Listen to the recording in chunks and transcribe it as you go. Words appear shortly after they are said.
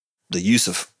the use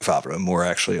of Favreau, more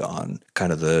actually on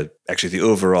kind of the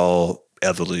overall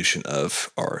evolution of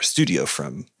our studio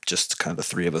from just kind of the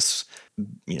three of us,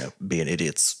 being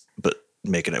idiots, but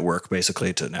making it work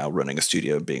basically, to now running a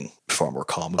studio and being far more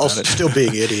calm about also it. Still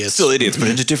being idiots. Still idiots, but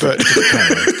in a different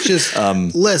kind of way. Just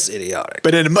less idiotic.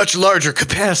 But in a much larger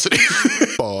capacity.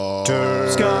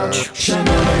 Scotch.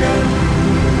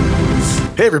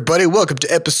 Hey everybody, welcome to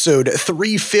episode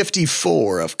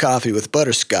 354 of Coffee with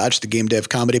Butterscotch, the game dev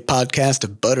comedy podcast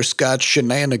of Butterscotch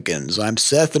Shenanigans. I'm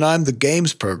Seth and I'm the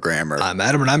games programmer. I'm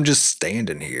Adam and I'm just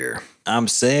standing here. I'm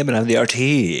Sam and I'm the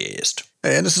artist.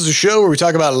 And this is a show where we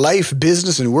talk about life,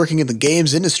 business, and working in the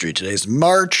games industry. Today's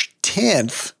March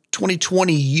 10th,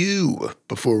 2020.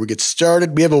 Before we get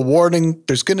started, we have a warning.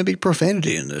 There's going to be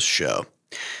profanity in this show.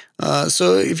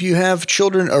 So if you have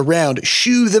children around,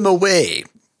 shoo them away.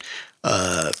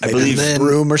 I believe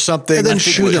room or something. And then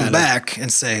shoo them back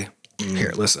and say,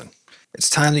 here, listen. It's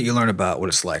time that you learn about what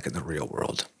it's like in the real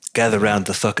world. Gather around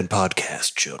the fucking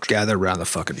podcast, children. Gather around the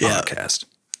fucking podcast.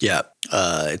 Yeah.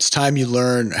 It's time you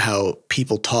learn how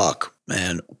people talk.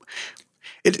 And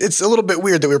it's a little bit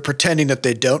weird that we're pretending that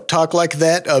they don't talk like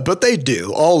that, but they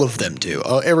do. All of them do.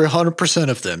 Every 100%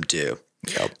 of them do.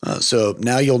 Yep. So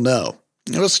now you'll know.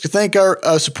 Let's thank our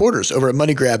supporters over at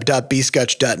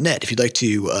moneygrab.bscotch.net. If you'd like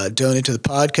to donate to the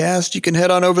podcast, you can head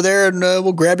on over there and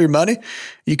we'll grab your money.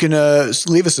 You can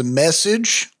leave us a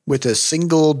message with a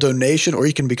single donation, or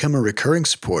you can become a recurring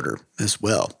supporter as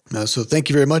well. So thank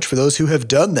you very much for those who have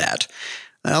done that.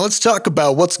 Now let's talk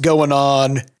about what's going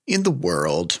on in the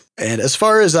world. And as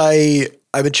far as I've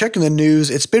been checking the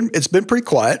news, it's been pretty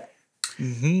quiet,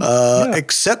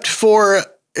 except for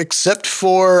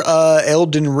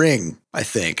Elden Ring. I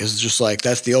think it's just like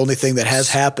that's the only thing that has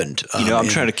happened. I'm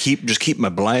trying to keep my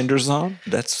blinders on.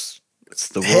 That's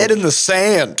the head world. in the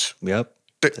sand. Yep.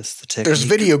 That's the technique. There's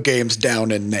video games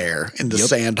down in there in the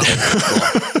sand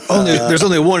hole. There's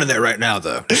only one in there right now,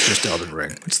 though. It's just Elden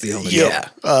Ring. It's the only game.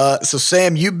 So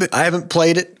Sam, I haven't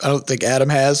played it. I don't think Adam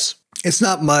has. It's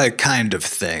not my kind of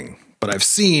thing, but I've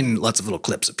seen lots of little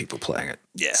clips of people playing it.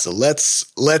 Yeah. So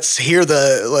let's hear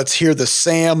the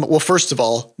Sam. Well, first of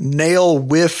all, nail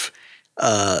whiff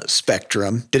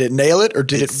spectrum. Did it nail it or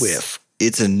did it whiff?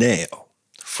 It's a nail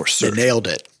for certain. They nailed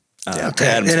it. And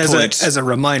as a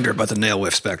reminder about the nail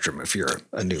whiff spectrum, if you're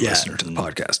a new listener to the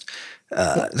podcast,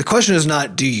 the question is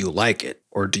not, do you like it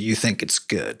or do you think it's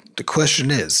good? The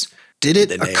question is, did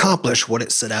it accomplish what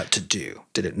it set out to do?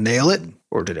 Did it nail it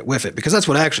or did it whiff it? Because that's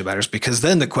what actually matters, because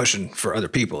then the question for other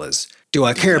people is, do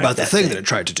I care about the thing that it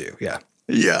tried to do? Yeah.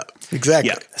 Yeah, exactly.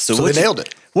 Yeah. So they nailed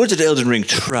it. What did Elden Ring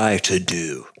try to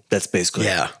do? That's basically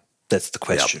that's the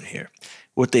question here.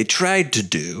 What they tried to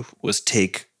do was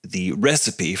take the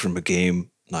recipe from a game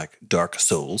like Dark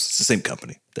Souls. It's the same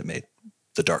company that made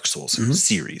the Dark Souls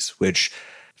series, which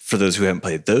for those who haven't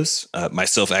played those,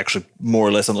 myself actually more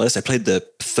or less on the list, I played the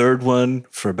third one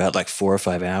for about like 4 or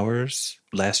 5 hours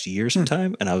last year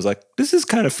sometime. And I was like, this is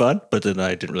kind of fun, but then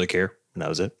I didn't really care. And that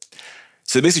was it.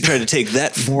 So they basically tried to take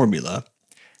that formula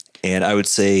and I would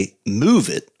say move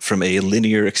it from a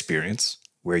linear experience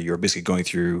where you're basically going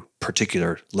through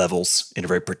particular levels in a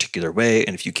very particular way.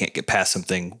 And if you can't get past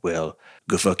something, well,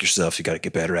 go fuck yourself. You got to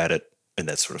get better at it. And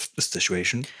that's sort of the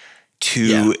situation.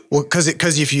 Well, because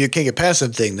if you can't get past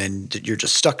something, then you're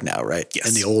just stuck now, right? Yes.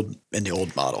 In the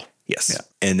old model. Yes. Yeah.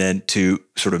 And then to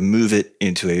sort of move it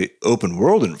into a open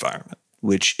world environment,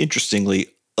 which interestingly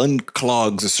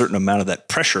unclogs a certain amount of that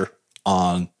pressure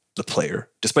on the player,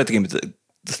 despite the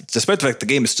fact the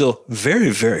game is still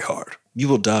very, very hard. You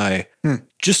will die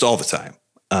just all the time.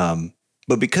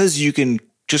 But because you can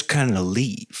just kind of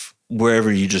leave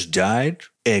wherever you just died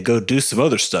and go do some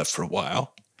other stuff for a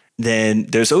while, then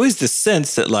there's always this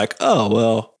sense that like, oh,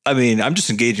 well, I mean, I'm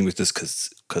just engaging with this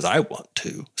because I want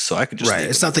to. So I could just Right.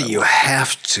 It's not that you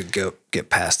have to go get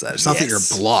past that. It's not that you're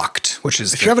blocked, which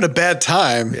is if you're having a bad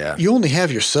time, you only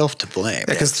have yourself to blame.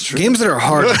 Because games that are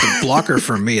hard, the blocker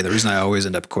for me, the reason I always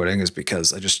end up quitting is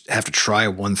because I just have to try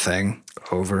one thing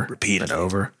over, repeatedly, and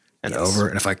over and over.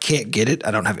 And if I can't get it, I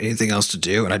don't have anything else to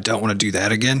do. And I don't want to do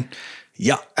that again.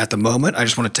 Yeah. At the moment, I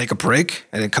just want to take a break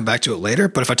and then come back to it later.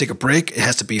 But if I take a break, it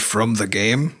has to be from the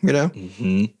game, you know?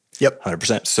 Mm-hmm. Yep.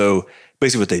 100%. So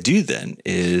basically what they do then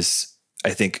is, I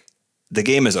think the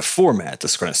game as a format,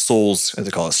 this kind of Souls, as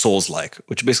they call it, Souls-like,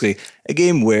 which is basically a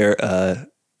game where, I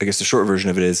guess the short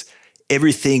version of it is,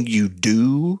 everything you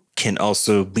do can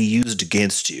also be used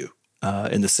against you,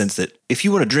 in the sense that if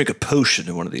you want to drink a potion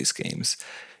in one of these games,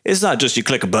 it's not just you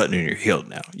click a button and you're healed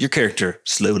now. Your character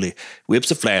slowly whips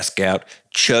a flask out,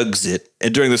 chugs it,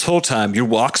 and during this whole time, your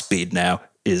walk speed now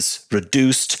is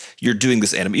reduced. You're doing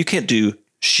this animation. You can't do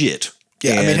shit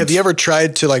Yeah, I mean, have you ever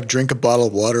tried to like drink a bottle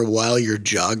of water while you're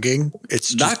jogging?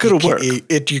 It's not going to work.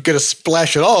 You're going to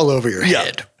splash it all over your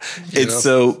head. And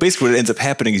so basically what ends up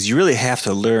happening is you really have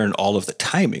to learn all of the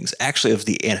timings, actually, of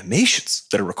the animations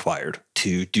that are required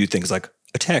to do things like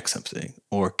attack something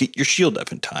or get your shield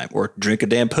up in time or drink a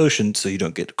damn potion so you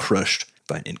don't get crushed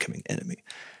by an incoming enemy.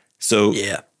 So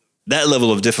that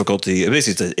level of difficulty,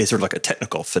 basically it's sort of like a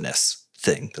technical finesse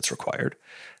thing that's required.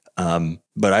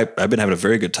 But I've been having a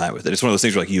very good time with it. It's one of those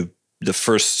things where like the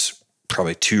first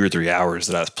probably 2 or 3 hours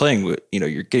that I was playing with,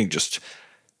 you're getting just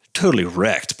totally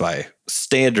wrecked by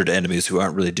standard enemies who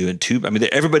aren't really doing too. I mean,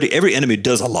 every enemy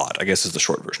does a lot, I guess is the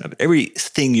short version of it.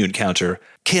 Everything you encounter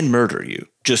can murder you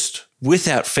just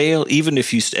without fail. Even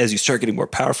if as you start getting more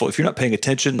powerful, if you're not paying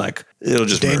attention, like it'll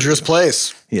just dangerous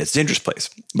place. Yeah, it's a dangerous place.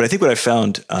 But I think what I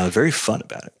found very fun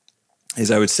about it is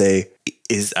I would say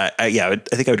I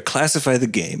think I would classify the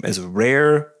game as a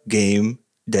rare game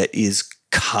that is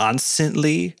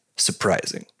constantly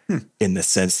surprising in the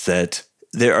sense that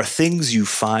there are things you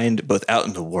find both out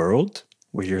in the world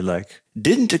where you're like,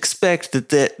 didn't expect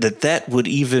that would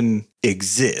even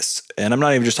exist. And I'm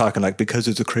not even just talking like because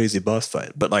it's a crazy boss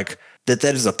fight, but like that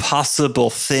is a possible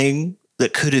thing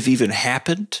that could have even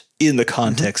happened in the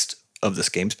context of this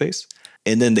game space.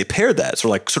 And then they pair that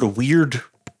sort of weird,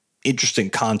 interesting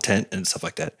content and stuff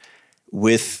like that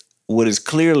with what is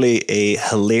clearly a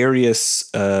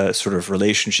hilarious sort of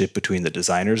relationship between the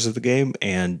designers of the game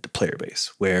and the player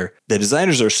base, where the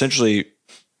designers are essentially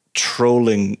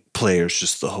trolling players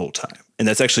just the whole time. And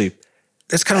that's actually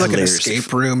it's kind of like an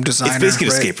escape room designer. It's basically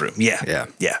an escape room.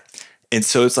 Yeah. And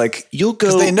so it's like you'll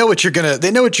go. They know what you're gonna do. They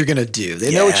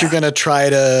know what you're gonna try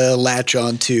to latch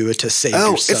onto to save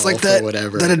yourself. It's like that. Or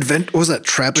whatever. What was that?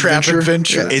 Trap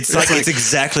Adventure. Yeah. It's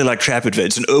exactly like Trap Adventure.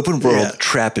 It's an open world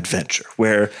Trap Adventure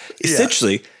where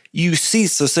essentially you see.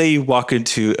 So say you walk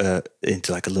into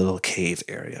like a little cave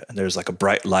area and there's like a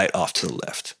bright light off to the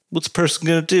left. What's the person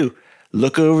gonna do?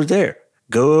 Look over there.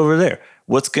 Go over there.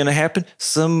 What's going to happen?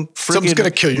 Someone's going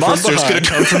to kill you. Monster's going to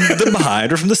come from the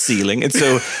behind or from the ceiling. And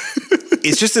so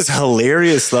it's just this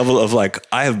hilarious level of like,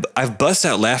 I've bust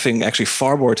out laughing actually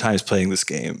far more times playing this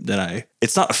game than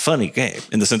it's not a funny game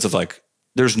in the sense of like,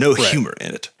 there's no humor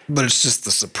in it. But it's just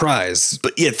the surprise.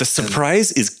 But yeah, the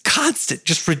surprise is constant,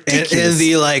 just ridiculous. And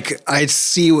the like, I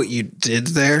see what you did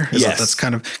there. Yes. That's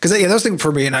kind of, because that was the thing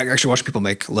for me, and I actually watched people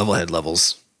make level head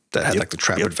levels that had like the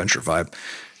Trap Adventure vibe.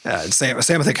 Sam,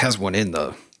 I think, has one in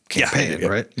the campaign,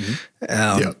 right?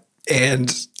 Mm-hmm. And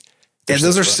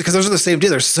those are the same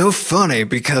deal. They're so funny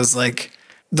because like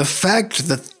the fact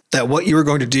that what you were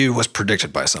going to do was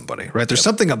predicted by somebody, right? There's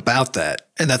something about that,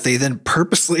 and that they then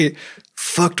purposely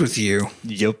fucked with you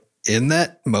in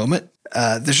that moment.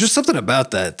 There's just something about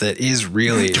that is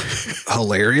really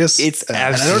hilarious. It's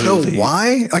absolutely. And I don't know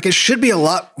why. Like it should be a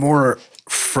lot more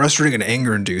frustrating and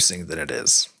anger-inducing than it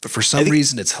is, but for some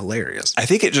reason it's hilarious. I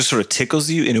think it just sort of tickles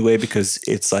you in a way because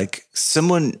it's like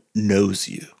someone knows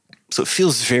you, so it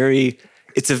feels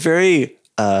it's a very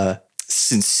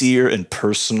sincere and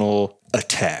personal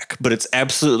attack, but it's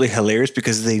absolutely hilarious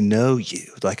because they know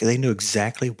you, like they know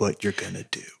exactly what you're gonna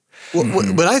do.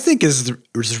 What I think is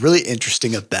really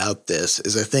interesting about this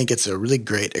is I think it's a really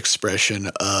great expression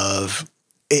of.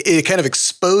 It kind of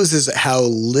exposes how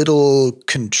little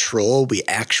control we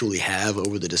actually have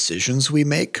over the decisions we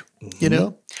make,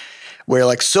 where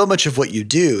like so much of what you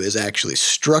do is actually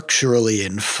structurally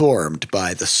informed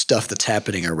by the stuff that's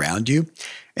happening around you.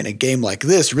 And a game like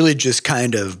this really just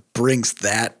kind of brings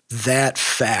that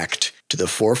fact to the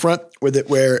forefront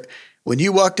where when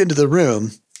you walked into the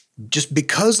room, just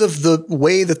because of the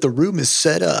way that the room is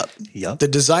set up, the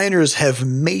designers have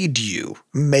made you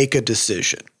make a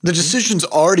decision. The decision's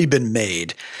already been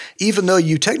made, even though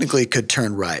you technically could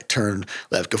turn right, turn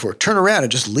left, go forward, turn around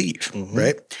and just leave,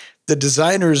 right? The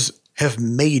designers have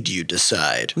made you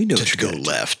decide to go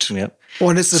left. Yep. Well,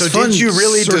 and it's this fun did you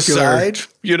really decide?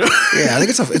 Yeah, I think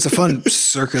it's a fun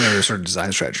circular sort of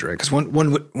design strategy, right? Because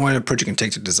one approach you can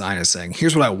take to design is saying,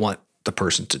 here's what I want the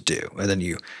person to do. And then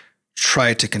you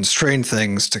try to constrain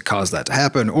things to cause that to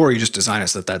happen, or you just design it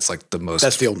so that's like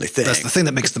that's the only thing. That's the thing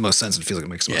that makes the most sense and feels like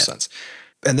it makes the most sense.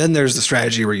 And then there's the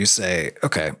strategy where you say,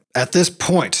 okay, at this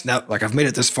point, now like I've made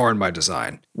it this far in my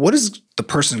design, what is the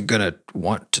person going to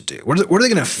want to do? What are they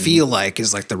going to feel like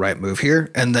is like the right move here?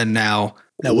 And then now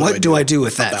what do I do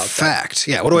with that fact?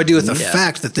 Yeah. What do I do with the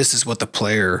fact that this is what the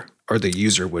player or the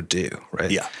user would do?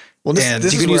 Right. Yeah. Well,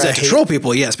 this you can use that to troll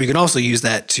people. Yes. But you can also use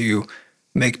that to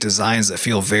make designs that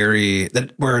feel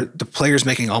where the player's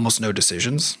making almost no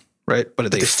decisions, right? But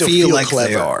they still feel like clever.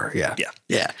 They are.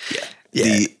 Yeah.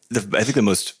 I think the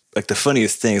most like the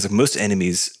funniest thing is like most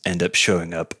enemies end up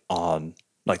showing up on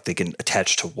like they can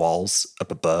attach to walls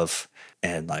up above.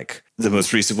 And like the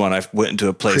most recent one, I went into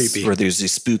a place where there's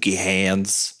these spooky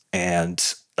hands, and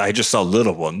I just saw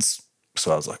little ones.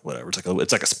 So I was like, whatever.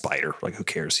 It's like a spider. Like who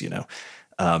cares, you know?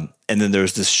 And then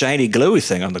there's this shiny glowy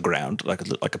thing on the ground, like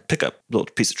a pickup little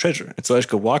piece of treasure. And so I just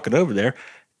go walking over there,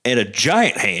 and a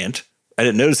giant hand. I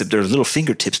didn't notice that there were little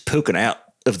fingertips poking out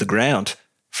of the ground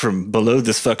from below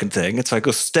this fucking thing. And so I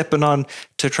go stepping on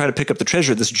to try to pick up the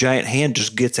treasure. This giant hand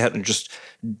just gets out and just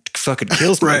fucking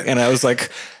kills me. And I was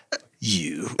like,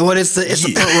 Well, it's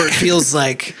the part where it feels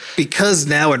like, because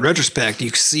now in retrospect you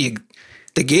see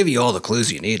they gave you all the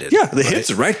clues you needed. Yeah, the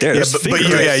hints are right there. Yeah,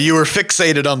 but you were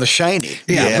fixated on the shiny.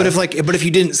 Yeah, but if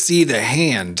you didn't see the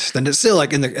hand, then it's still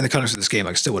like in the context of this game,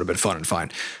 like still would have been fun and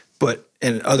fine. But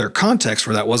in other contexts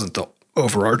where that wasn't the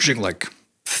overarching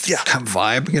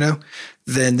vibe, you know,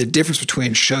 then the difference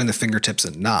between showing the fingertips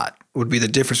and not would be the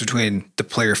difference between the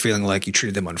player feeling like you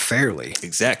treated them unfairly.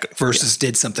 Exactly. Versus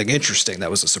did something interesting that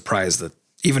was a surprise that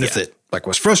even if it like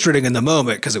was frustrating in the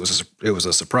moment because it was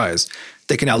a surprise,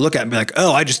 they can now look at it and be like,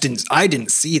 oh, I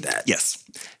didn't see that. Yes.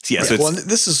 Yeah. So well,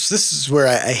 this is where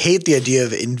I hate the idea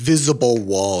of invisible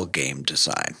wall game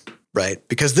design, right?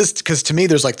 Because to me,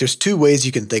 there's two ways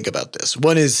you can think about this.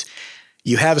 One is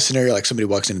you have a scenario like somebody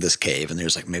walks into this cave and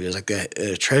there's like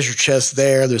a treasure chest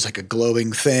there. There's like a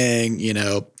glowing thing, you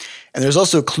know, and there's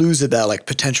also clues about like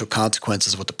potential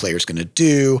consequences of what the player's going to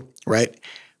do, right?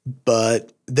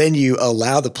 But then you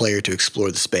allow the player to explore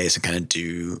the space and kind of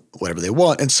do whatever they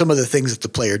want. And some of the things that the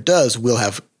player does will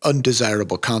have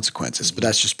undesirable consequences, but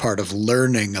that's just part of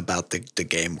learning about the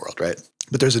game world, right?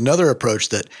 But there's another approach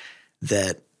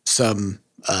that some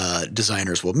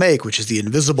designers will make, which is the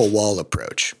invisible wall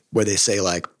approach, where they say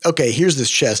like, okay, here's this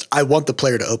chest. I want the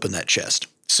player to open that chest.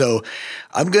 So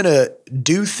I'm going to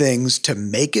do things to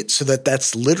make it so that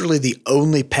that's literally the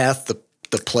only path the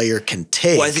player can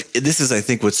take. Well, this is, I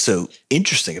think, what's so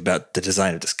interesting about the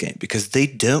design of this game, because they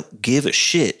don't give a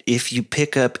shit if you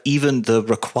pick up even the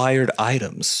required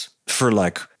items for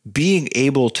like being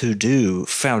able to do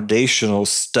foundational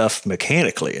stuff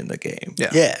mechanically in the game.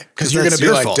 Yeah. Because you're going to be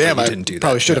like, damn, I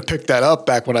probably should have picked that up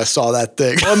back when I saw that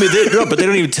thing. Well, I mean, but they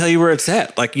don't even tell you where it's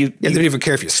at. Like they don't even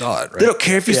care if you saw it, right? They don't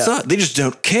care if you saw it. They just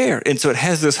don't care. And so it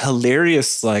has this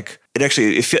hilarious, like,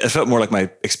 it felt more like my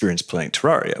experience playing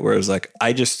Terraria, where it was like,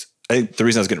 I think the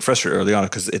reason I was getting frustrated early on is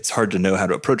because it's hard to know how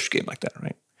to approach a game like that,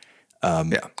 right?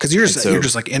 Because you're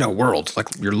just like in a world, like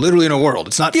you're literally in a world.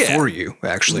 It's not for you,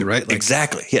 actually, right? Like,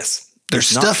 exactly. Yes. There's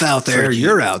stuff out there.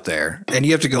 You're out there, and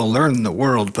you have to go learn the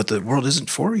world, but the world isn't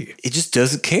for you. It just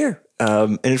doesn't care.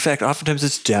 And in fact, oftentimes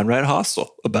it's downright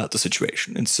hostile about the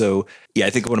situation. And so, I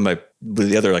think one of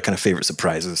the other like kind of favorite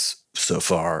surprises so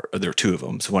far, there are two of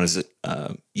them. So one is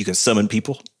that you can summon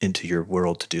people into your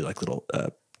world to do like little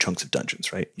chunks of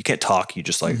dungeons, right? You can't talk. You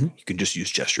just you can just use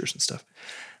gestures and stuff.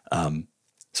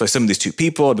 So I summoned these two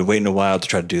people. I've been waiting a while to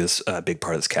try to do this big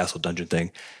part of this castle dungeon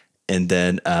thing. And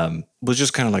then was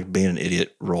just kind of like being an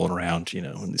idiot rolling around, you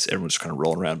know, and everyone's just kind of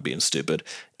rolling around being stupid.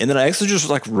 And then I actually just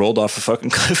like rolled off a fucking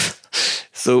cliff.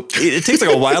 So it takes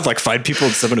like a while to like find people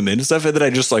and summon them in and stuff. And then I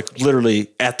just like literally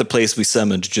at the place we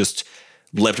summoned just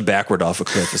leapt backward off a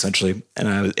cliff essentially.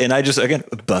 And I just, again,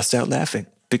 bust out laughing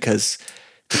because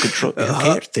the control,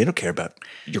 they don't care about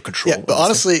your control. Yeah, but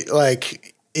honestly,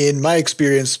 like in my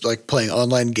experience, like playing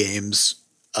online games,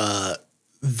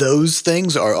 those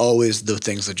things are always the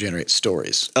things that generate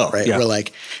stories, right? Yeah. Where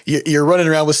like you're running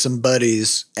around with some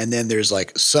buddies and then there's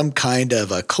like some kind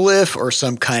of a cliff or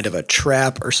some kind of a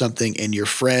trap or something, and your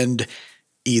friend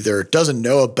either doesn't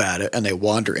know about it and they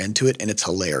wander into it and it's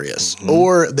hilarious,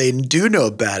 or they do know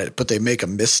about it, but they make a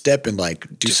misstep and like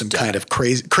do just some kind of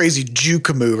crazy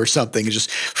juke move or something and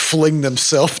just fling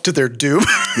themselves to their doom.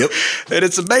 Yep. And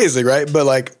it's amazing, right? But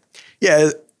like,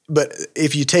 but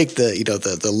if you take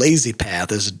the lazy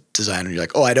path as a designer, you're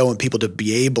like, oh, I don't want people to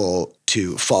be able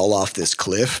to fall off this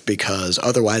cliff because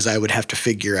otherwise I would have to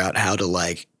figure out how to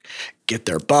like get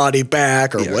their body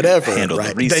back or whatever,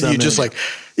 right? Then you just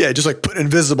put an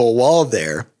invisible wall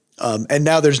there. And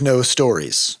now there's no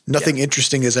stories. Nothing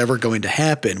interesting is ever going to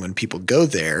happen when people go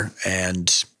there,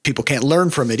 and people can't learn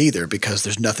from it either because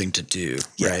there's nothing to do,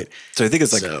 right? So I think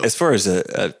it's like, as far as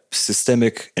an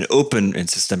open and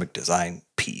systemic design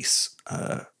piece,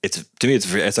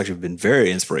 it's actually been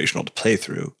very inspirational to play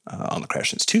through on the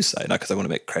Crashlands 2 side. Not because I want to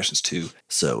make Crashlands 2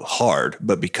 so hard,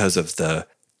 but because of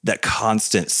that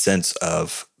constant sense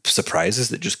of surprises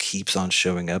that just keeps on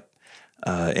showing up.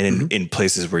 And in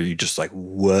places where you just like,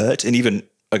 what? And even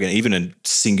in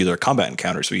singular combat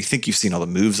encounters where you think you've seen all the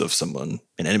moves of an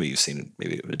enemy you've seen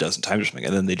maybe a dozen times or something,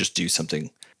 and then they just do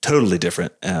something totally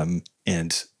different. And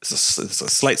it's a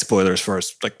slight spoiler as far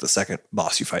as like the second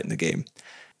boss you fight in the game.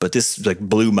 But this like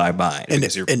blew my mind.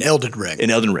 In Elden Ring. In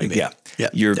Elden Ring, yeah.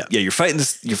 You're fighting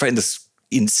this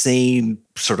insane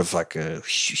sort of like a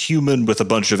human with a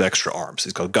bunch of extra arms.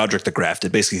 He's called Godric the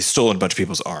Grafted. Basically, he's stolen a bunch of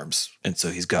people's arms. And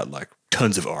so he's got like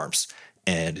tons of arms.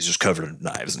 And he's just covered in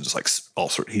knives and just like all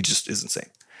sorts. He just is insane.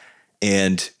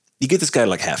 And you get this guy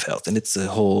like half health, and it's a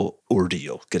whole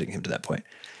ordeal getting him to that point.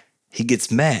 He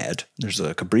gets mad. There's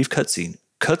a brief cutscene.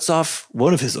 Cuts off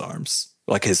one of his arms,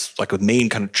 like a main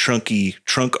kind of chunky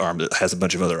trunk arm that has a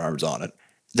bunch of other arms on it.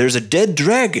 There's a dead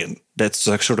dragon that's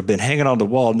like sort of been hanging on the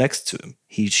wall next to him.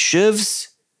 He shoves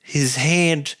his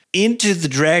hand into the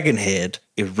dragon head.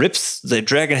 It rips the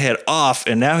dragon head off,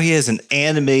 and now he has an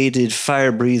animated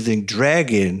fire-breathing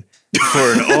dragon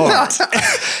for an arm.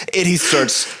 And he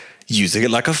starts using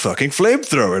it like a fucking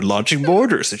flamethrower and launching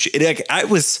mortars.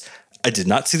 I did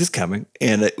not see this coming,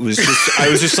 and I was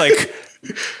just like,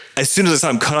 as soon as I saw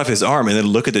him cut off his arm, and then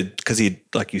look at because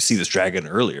you see this dragon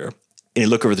earlier, and you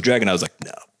look over the dragon, I was like,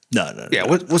 no. Yeah,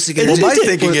 what's he gonna do? Well, my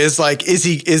thinking is like, is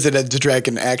the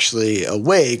dragon actually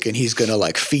awake, and he's gonna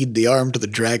like feed the arm to the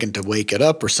dragon to wake it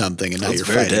up or something, and now you're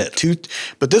fighting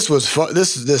But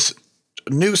this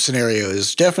new scenario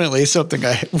is definitely something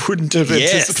I wouldn't have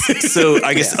anticipated. So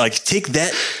I guess like take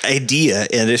that idea,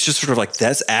 and it's just sort of like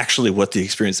that's actually what the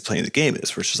experience of playing the game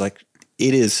is, which is like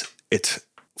it's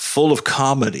full of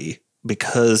comedy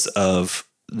because of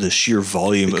the sheer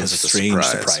volume of strange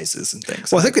surprises and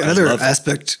things. Well, I think another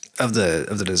aspect of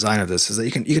the design of this is that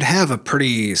you can have a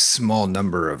pretty small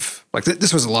number of like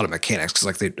this was a lot of mechanics because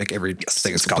every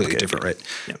thing is completely different, right?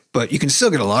 Yeah. But you can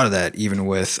still get a lot of that even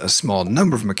with a small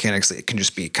number of mechanics that can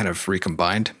just be kind of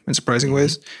recombined in surprising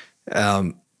ways.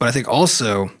 But I think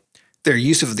also their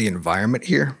use of the environment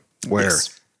here, where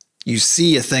you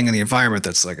see a thing in the environment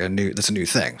that's a new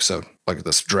thing. So like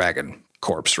this dragon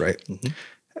corpse, right? Mm-hmm.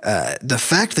 The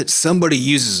fact that somebody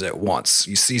uses it once,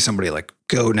 you see somebody like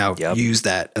go now use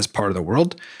that as part of the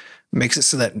world, makes it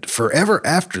so that forever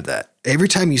after that, every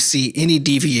time you see any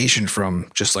deviation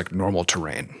from just like normal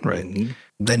terrain, right? Mm-hmm.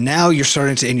 Then now you're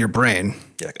starting to in your brain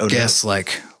guess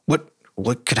like what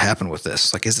could happen with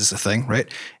this? Like, is this a thing, right?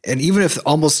 And even if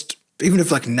like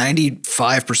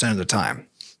 95% of the time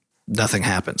nothing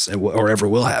happens or ever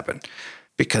will happen.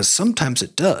 Because sometimes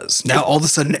it does. Now, all of a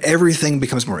sudden, everything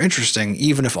becomes more interesting,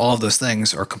 even if all of those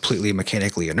things are completely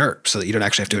mechanically inert, so that you don't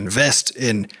actually have to invest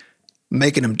in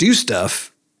making them do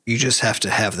stuff. You just have to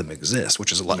have them exist,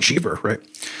 which is a lot cheaper, right?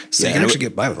 So you can actually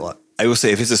get by with a lot. I will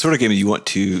say, if it's the sort of game you want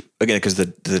to, again, because the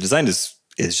design is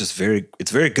just very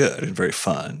good and very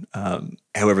fun.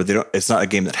 However, it's not a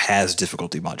game that has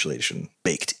difficulty modulation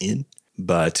baked in.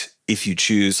 But if you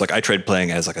choose, like I tried playing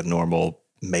as like a normal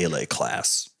melee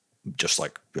class, just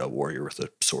like a warrior with a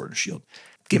sword and shield.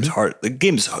 The game's hard. The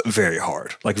game's very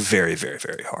hard, like very, very,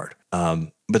 very hard. But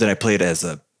then I played as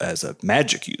a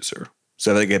magic user.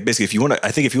 So like basically, if you want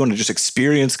to just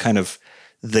experience kind of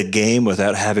the game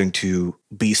without having to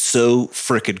be so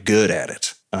freaking good at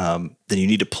it, then you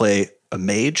need to play a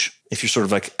mage. If you're sort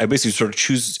of like, I basically sort of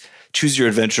choose your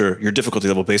adventure, your difficulty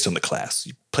level based on the class.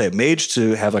 You play a mage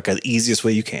to have like the easiest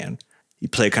way you can. You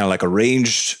play kind of like a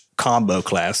ranged combo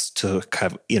class to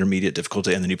have intermediate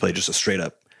difficulty, and then you play just a straight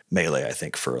up melee, I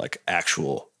think, for like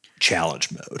actual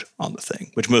challenge mode on the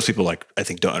thing, which most people like I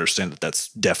think don't understand that that's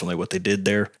definitely what they did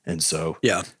there. And so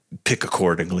pick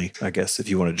accordingly, I guess. If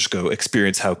you want to just go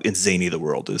experience how insane the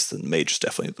world is, then mage is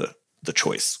definitely the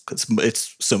choice, because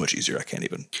it's so much easier. I can't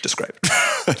even describe it.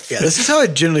 This is how I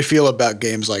generally feel about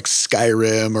games like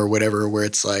Skyrim or whatever, where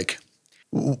it's like,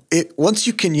 once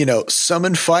you can,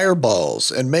 summon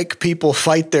fireballs and make people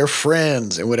fight their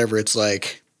friends and whatever, it's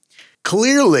like,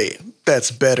 clearly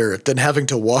that's better than having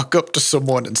to walk up to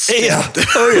someone and stab them.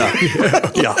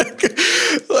 Oh yeah.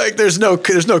 Like there's no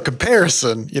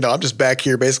comparison. I'm just back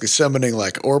here basically summoning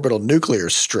like orbital nuclear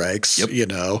strikes,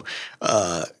 and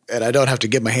I don't have to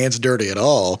get my hands dirty at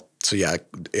all. So yeah.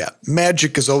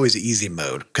 Magic is always easy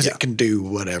mode because it can do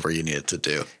whatever you need it to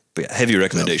do. But yeah, heavy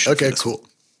recommendation. Okay, cool.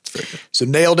 So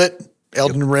nailed it.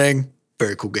 Elden Ring,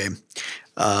 very cool game.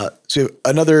 So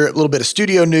another little bit of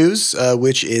studio news,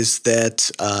 which is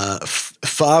that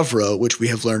Favreau, which we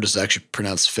have learned is actually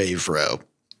pronounced Favreau.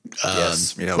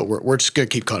 But we're just going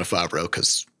to keep calling it Favreau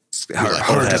because it's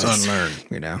hard to unlearn,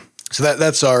 So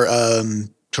that's our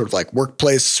sort of like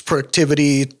workplace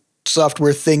productivity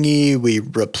software thingy. We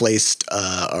replaced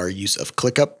our use of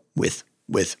ClickUp with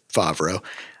Favreau.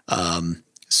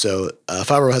 So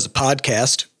Favreau has a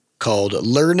podcast called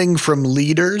Learning from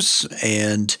Leaders,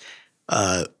 and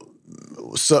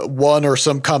so one or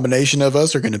some combination of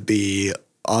us are going to be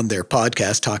on their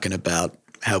podcast talking about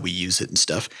how we use it and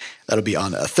stuff. That'll be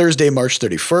on Thursday, March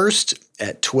 31st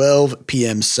at 12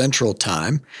 p.m. Central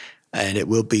Time, and it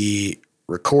will be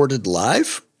recorded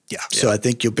live. Yeah. So I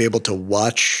think you'll be able to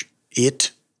watch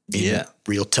it in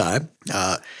real time.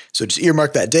 So just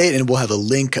earmark that date, and we'll have a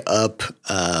link up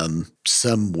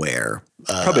somewhere.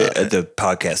 Probably the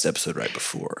podcast episode right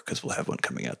before, because we'll have one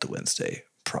coming out the Wednesday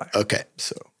prior. Okay.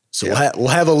 So we'll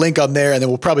have a link on there, and then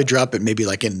we'll probably drop it maybe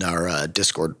like in our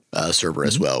Discord server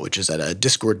as well, which is at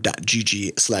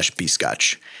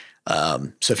discord.gg/bscotch.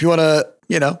 So if you want to,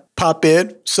 pop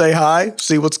in, say hi,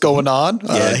 see what's going on,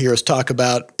 hear us talk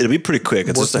about. It'll be pretty quick.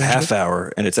 It's just a half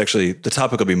hour, and it's actually the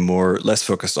topic will be less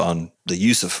focused on the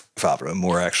use of Fabra,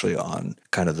 more actually on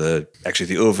kind of the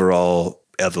overall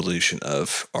evolution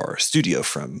of our studio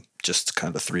from just kind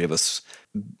of the three of us,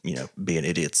 being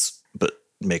idiots, but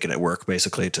making it work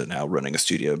basically, to now running a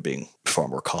studio and being far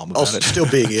more calm about it. Still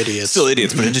being idiots. Still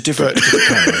idiots, but in a different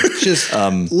kind of way. Just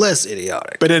less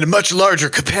idiotic. But in a much larger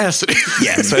capacity.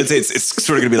 Yeah, so I'd say it's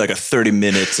sort of going to be like a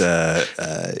 30-minute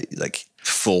like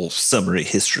full summary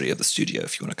history of the studio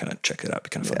if you want to kind of check it out. It'd be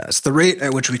kind of fun. Yeah, it's the rate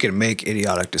at which we can make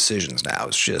idiotic decisions now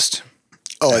is just...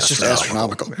 Oh, it's just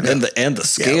astronomical. Yeah. And the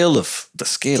scale of the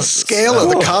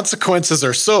the consequences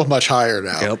are so much higher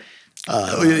now. Yep.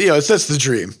 That's the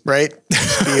dream, right?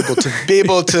 be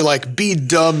able to like be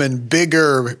dumb in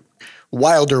bigger,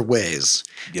 wilder ways.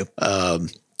 Yep.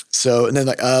 So, and then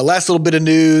last little bit of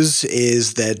news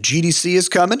is that GDC is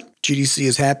coming. GDC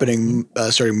is happening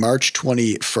starting March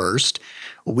 21st.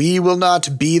 We will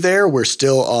not be there. We're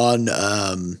still on,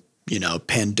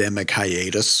 pandemic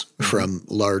hiatus from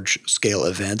large scale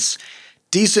events.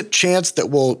 Decent chance that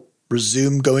we'll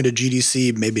resume going to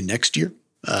GDC maybe next year.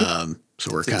 So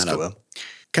we're kind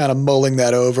of mulling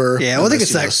that over. Yeah, well, I think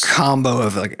it's that combo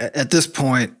of like at this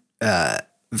point,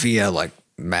 via like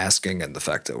masking and the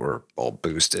fact that we're all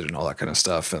boosted and all that kind of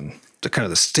stuff, and the kind of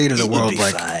the state of the world.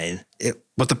 Like, fine.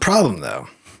 But the problem though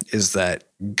is that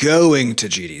going to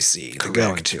GDC, the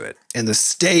going to it, and the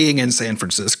staying in San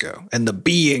Francisco, and the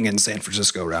being in San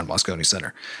Francisco around Moscone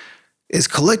Center, is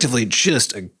collectively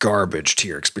just a garbage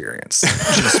tier experience,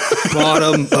 just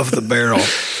bottom of the barrel.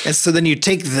 And so then you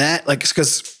take that, like,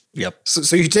 because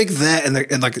so you take that and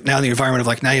like now the environment of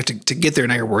like now you have to get there.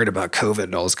 Now you're worried about COVID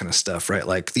and all this kind of stuff, right?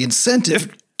 Like the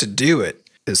incentive to do it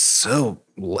is so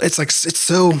you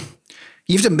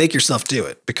have to make yourself do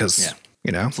it because it's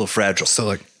a little fragile. So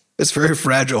like it's very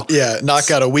fragile. Yeah,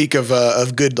 knock out a week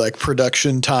of good like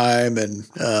production time and.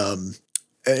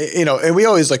 And we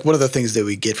always like one of the things that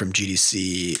we get from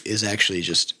GDC is actually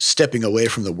just stepping away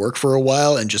from the work for a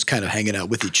while and just kind of hanging out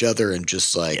with each other and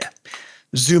just like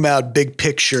zoom out, big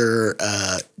picture,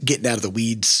 getting out of the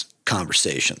weeds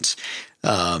conversations.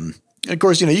 And of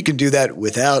course, you can do that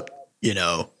without,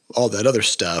 all that other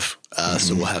stuff.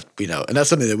 So we'll have, and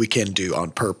that's something that we can do on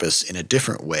purpose in a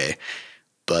different way.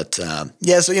 But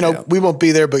we won't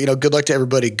be there, but good luck to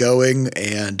everybody going.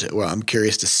 And I'm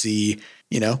curious to see,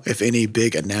 if any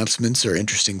big announcements or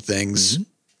interesting things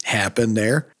happen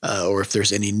there, or if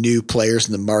there's any new players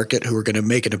in the market who are going to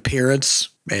make an appearance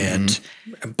and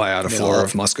buy out a floor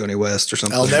of Moscone West or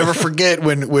something. I'll never forget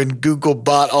when Google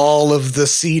bought all of the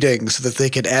seating so that they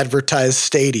could advertise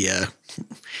Stadia.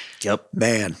 Yep.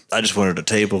 Man. I just wanted a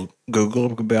table,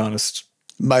 Google, to be honest.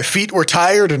 My feet were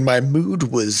tired and my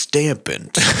mood was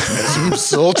dampened as a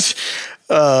result.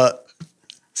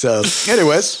 So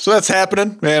that's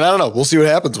happening. Man, I don't know. We'll see what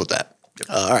happens with that.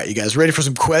 All right, you guys ready for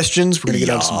some questions? We're going to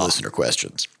get on some listener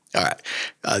questions. All right.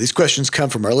 These questions come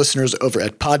from our listeners over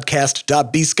at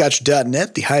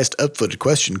podcast.bscotch.net. The highest upvoted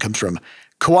question comes from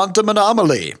Quantum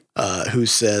Anomaly, who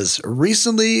says,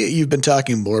 recently you've been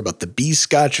talking more about the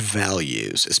B-Scotch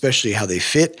values, especially how they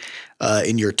fit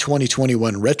in your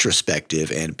 2021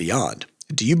 retrospective and beyond.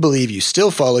 Do you believe you still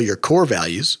follow your core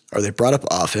values? Are they brought up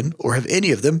often, or have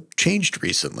any of them changed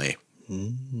recently?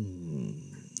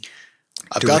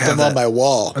 I've got them on my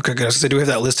wall. Okay, good. So do we have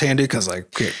that list handy? Because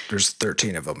there's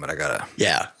 13 of them, and I gotta.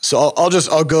 Yeah. So I'll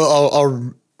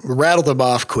rattle them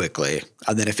off quickly,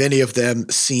 and then if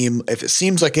it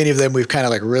seems like any of them we've kind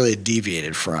of like really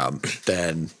deviated from,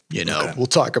 then we'll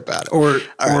talk about it. Or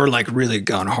like really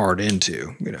gone hard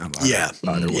into.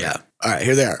 Either way. Yeah. All right,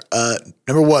 here they are.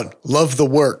 Number 1, love the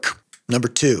work. Number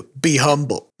 2, be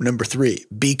humble. Number 3,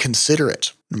 be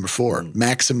considerate. Number 4,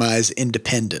 maximize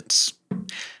independence.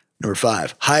 Number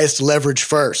 5, highest leverage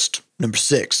first. Number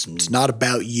 6, it's not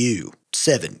about you.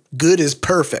 7, good is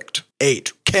perfect.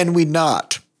 8, can we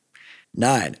not?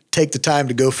 9, take the time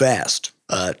to go fast.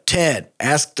 10,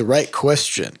 ask the right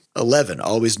question. 11,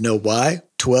 always know why.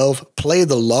 12, play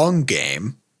the long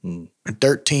game. And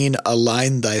 13,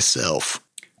 align thyself.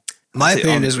 My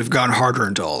opinion is we've gone harder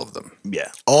into all of them.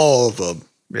 Yeah. All of them.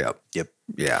 Yep.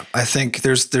 Yeah. I think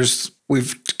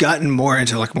we've gotten more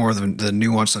into like more of the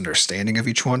nuanced understanding of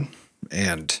each one.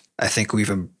 And I think we've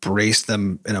embraced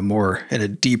them in a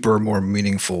deeper, more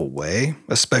meaningful way,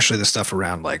 especially the stuff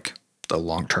around like the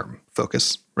long-term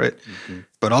focus, right? Mm-hmm.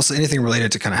 But also anything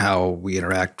related to kind of how we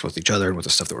interact with each other and with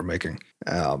the stuff that we're making.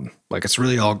 Like it's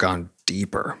really all gone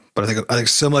deeper. But I think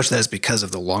so much that is because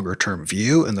of the longer-term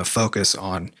view and the focus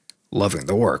on loving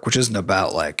the work, which isn't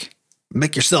about like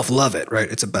make yourself love it, right?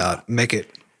 It's about make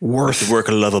it worth make the work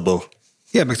lovable.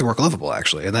 Yeah, make the work lovable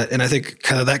actually, and I think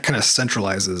that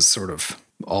centralizes sort of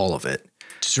all of it.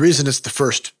 There's a reason it's the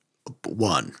first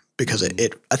one because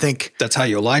I think that's how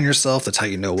you align yourself. That's how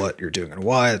you know what you're doing and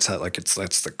why. It's how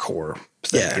that's the core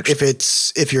thing. Yeah,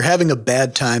 if you're having a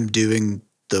bad time doing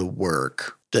the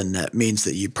work, then that means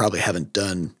that you probably haven't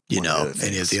done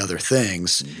any of the other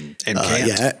things, and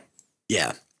can't.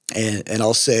 Yeah. And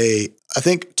I'll say, I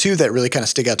think two that really kind of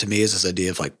stick out to me is this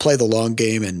idea of like play the long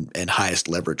game and highest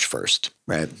leverage first,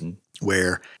 right? Mm-hmm.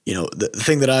 Where, the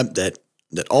thing that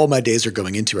all my days are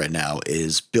going into right now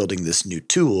is building this new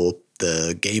tool,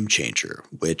 the Game Changer,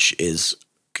 which is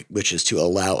to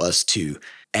allow us to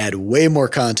add way more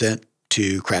content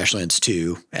to Crashlands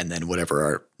 2 and then whatever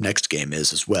our next game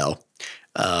is as well.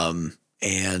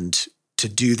 And to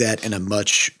do that in a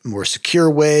much more secure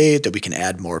way that we can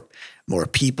add more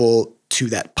people to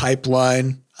that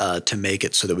pipeline to make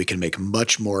it so that we can make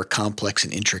much more complex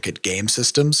and intricate game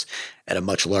systems at a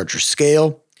much larger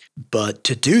scale. But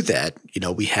to do that,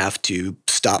 we have to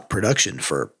stop production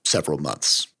for several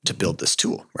months to build this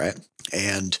tool, right?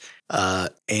 And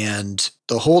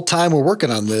the whole time we're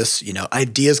working on this,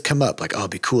 ideas come up like, oh,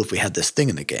 it'd be cool if we had this thing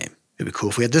in the game. It'd be cool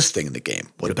if we had this thing in the game.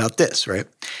 What about this, right?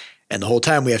 And the whole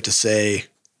time we have to say,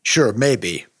 sure,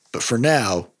 maybe, but for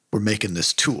now, we're making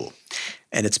this tool.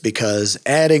 And it's because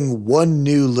adding one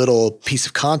new little piece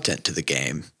of content to the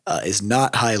game is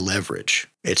not high leverage.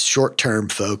 It's short-term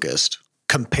focused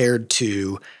compared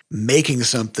to making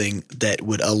something that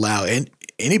would allow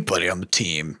anybody on the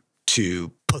team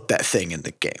to put that thing in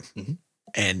the game. Mm-hmm.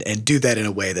 And do that in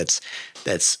a way that's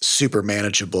super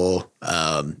manageable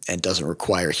and doesn't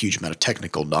require a huge amount of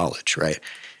technical knowledge, right?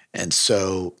 And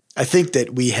so I think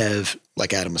that we have,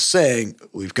 like Adam was saying,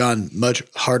 we've gone much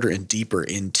harder and deeper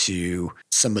into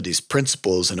some of these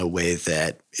principles in a way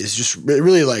that is just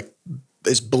really like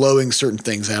is blowing certain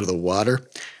things out of the water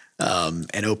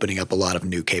and opening up a lot of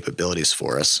new capabilities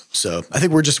for us. So I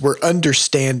think we're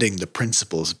understanding the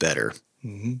principles better.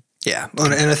 Mm-hmm. Yeah,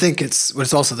 and I think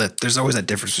it's also that there's always that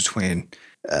difference between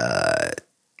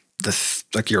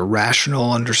your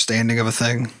rational understanding of a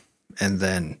thing and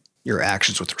then your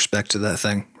actions with respect to that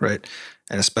thing, right?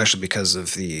 And especially because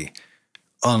of the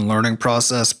unlearning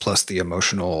process plus the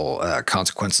emotional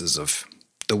consequences of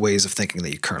the ways of thinking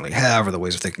that you currently have or the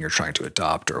ways of thinking you're trying to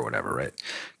adopt or whatever, right?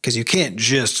 Because you can't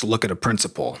just look at a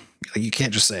principle. You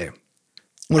can't just say,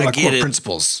 one of my core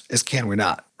principles is can we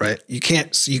not, right? You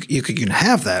can't. You can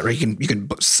have that, right? You can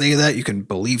say that, you can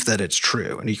believe that it's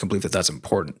true, and you can believe that that's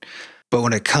important. But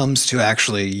when it comes to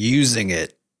actually using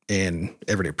it in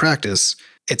everyday practice,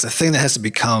 it's a thing that has to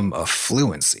become a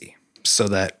fluency, so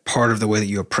that part of the way that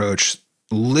you approach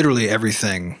literally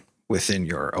everything within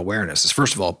your awareness is,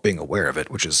 first of all, being aware of it,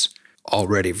 which is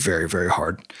already very, very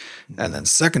hard. And then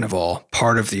second of all,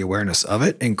 part of the awareness of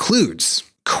it includes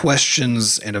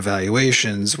questions and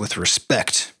evaluations with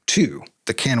respect to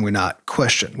the can we not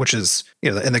question, which is,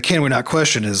 and the can we not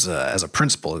question is, as a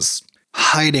principle, is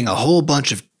hiding a whole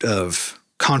bunch of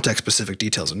context-specific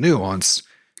details and nuance,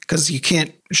 because you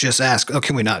can't just ask, oh,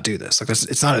 can we not do this? Like,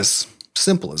 it's not as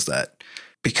simple as that,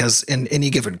 because in any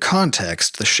given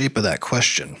context, the shape of that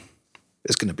question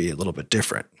is going to be a little bit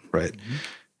different, right? Mm-hmm.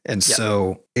 And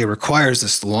so it requires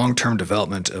this long-term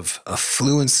development of a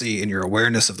fluency in your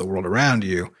awareness of the world around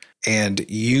you and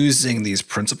using these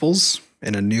principles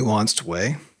in a nuanced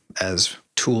way as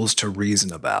tools to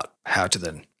reason about how to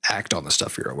then act on the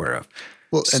stuff you're aware of.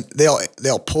 Well, and they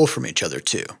all pull from each other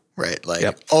too, right? Like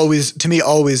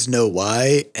always know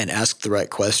why and ask the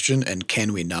right question and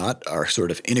can we not are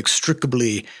sort of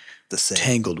inextricably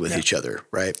tangled with each other,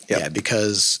 right? Yep. Yeah,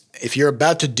 because if you're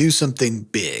about to do something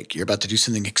big, you're about to do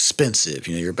something expensive,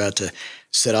 you're about to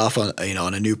set off on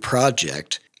a new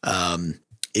project.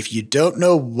 If you don't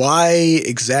know why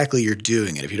exactly you're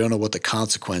doing it, if you don't know what the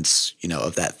consequence,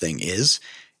 of that thing is,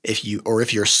 if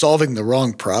you're solving the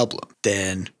wrong problem,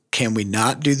 then can we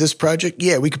not do this project?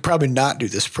 Yeah, we could probably not do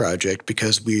this project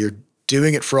because we're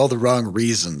doing it for all the wrong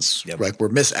reasons. Yep. Like we're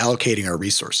misallocating our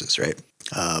resources, right?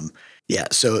 Yeah,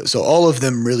 so all of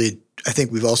them really I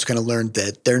think we've also kind of learned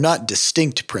that they're not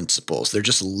distinct principles. They're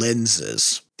just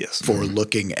lenses for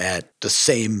looking at the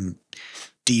same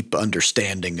deep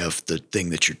understanding of the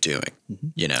thing that you're doing,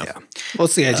 you know? Yeah. Well,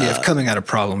 it's the idea of coming at a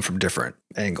problem from different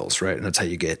angles, right? And that's how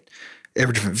you get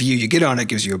every different view you get on it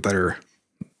gives you a better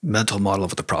mental model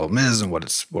of what the problem is and what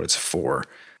it's for.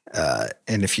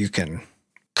 And if you can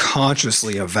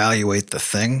consciously evaluate the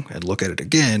thing and look at it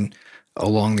again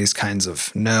along these kinds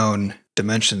of known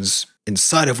dimensions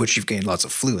inside of which you've gained lots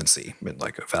of fluency in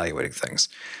like evaluating things,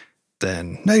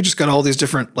 then now you just got all these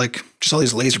different, like just all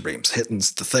these laser beams hitting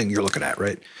the thing you're looking at,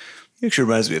 right? It actually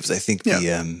reminds me of, I think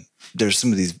there's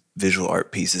some of these visual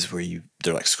art pieces where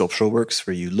they're like sculptural works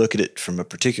where you look at it from a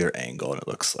particular angle and it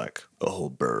looks like a whole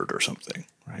bird or something,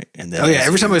 right? And then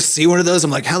every time I see one of those,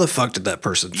 I'm like, how the fuck did that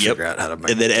person figure out how to make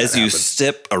it? And then as you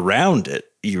step around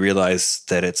it, you realize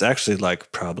that it's actually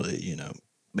like probably,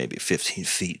 maybe 15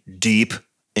 feet deep,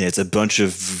 and it's a bunch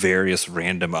of various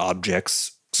random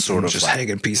objects sort of just like,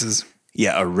 hanging pieces.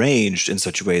 Yeah, arranged in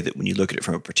such a way that when you look at it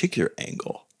from a particular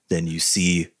angle, then you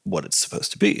see what it's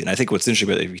supposed to be. And I think what's interesting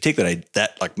about it, if you take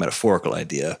that like metaphorical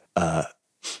idea,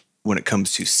 when it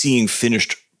comes to seeing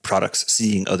finished products,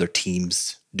 seeing other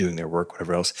teams doing their work,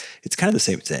 whatever else, it's kind of the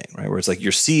same thing, right? Where it's like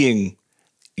you're seeing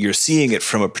it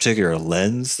from a particular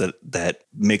lens that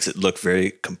makes it look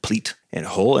very complete and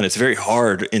whole. And it's very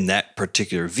hard in that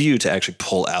particular view to actually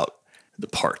pull out the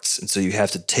parts. And so you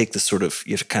have to take you have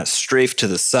to kind of strafe to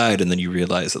the side, and then you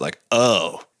realize that like,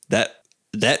 oh,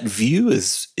 that view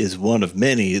is one of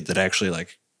many that actually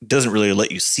like doesn't really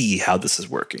let you see how this is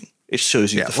working. It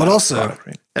shows you the final product,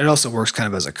 right? And it also works kind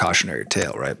of as a cautionary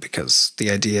tale, right? Because the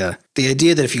idea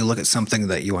that if you look at something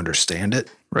that you understand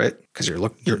it, right? Because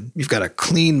you've got a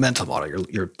clean mental model.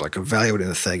 You're like evaluating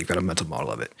the thing. You've got a mental model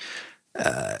of it.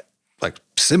 Like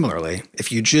similarly,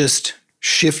 if you just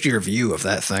shift your view of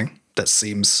that thing, that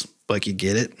seems like you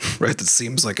get it, right? That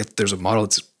seems like if there's a model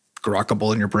that's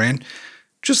grokkable in your brain,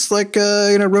 just like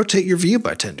rotate your view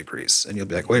by 10 degrees, and you'll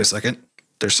be like, wait a second.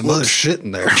 There's some other shit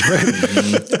in there.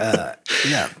 Right?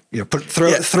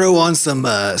 Throw on some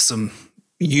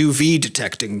UV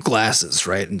detecting glasses,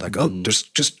 right? And like, there's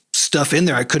just stuff in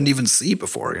there I couldn't even see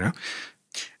before,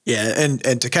 Yeah,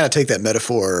 and to kind of take that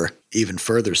metaphor even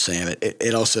further, Sam,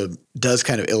 it also does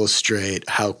kind of illustrate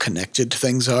how connected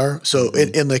things are. So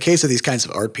in the case of these kinds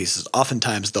of art pieces,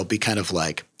 oftentimes they'll be kind of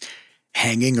like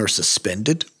hanging or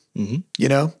suspended,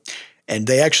 and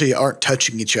they actually aren't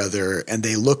touching each other, and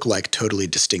they look like totally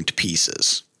distinct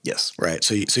pieces. Yes. Right.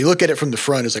 So you look at it from the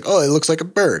front, it's like, oh, it looks like a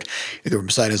bird. You go from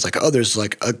the side, it's like, oh, there's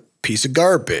like a piece of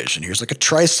garbage, and here's like a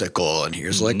tricycle, and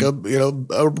here's like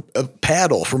a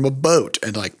paddle from a boat,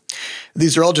 and like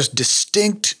these are all just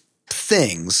distinct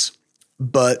things.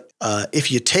 But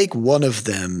if you take one of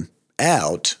them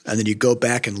out and then you go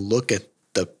back and look at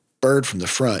the bird from the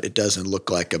front, it doesn't look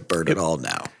like a bird at all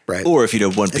now, right? Or if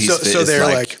one piece of it is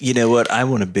like, you know what, I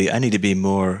need to be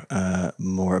more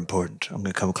important. I'm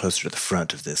going to come closer to the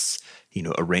front of this,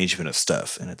 arrangement of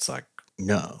stuff, and it's like,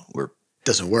 no,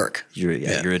 doesn't work. You're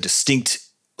a distinct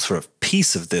sort of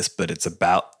piece of this, but it's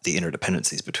about the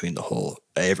interdependencies between the whole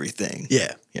everything.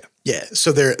 Yeah.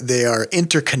 So they are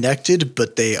interconnected,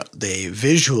 but they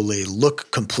visually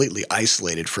look completely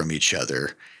isolated from each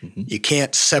other. Mm-hmm. You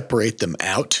can't separate them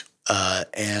out,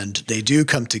 and they do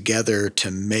come together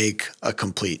to make a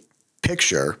complete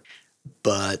picture.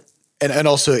 But and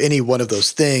also any one of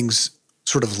those things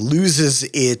sort of loses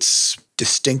its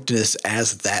distinctness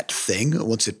as that thing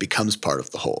once it becomes part of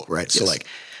the whole, right? Yes. So like,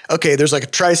 okay, there's like a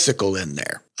tricycle in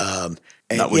there.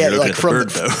 Not when you're looking at the bird,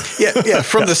 though.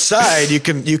 From the side, you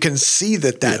can see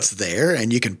that's there,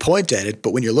 and you can point at it.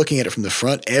 But when you're looking at it from the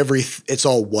front, it's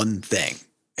all one thing,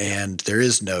 and there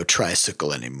is no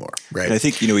tricycle anymore, right? And I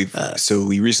think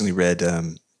we recently read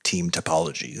Team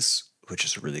Topologies, which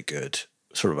is a really good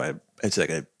sort of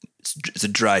it's a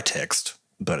dry text,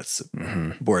 but it's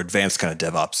a more advanced kind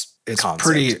of DevOps. It's concept.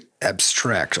 Pretty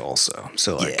abstract, also.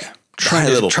 So like trying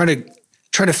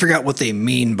to figure out what they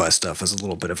mean by stuff is a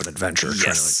little bit of an adventure.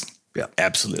 Yes,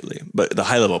 absolutely. But the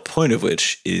high level point of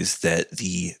which is that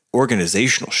the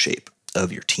organizational shape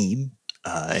of your team,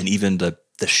 and even the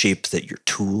shape that your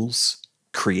tools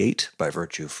create by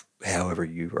virtue of however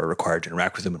you are required to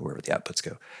interact with them and wherever the outputs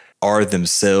go, are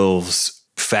themselves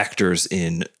factors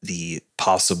in the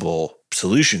possible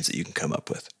solutions that you can come up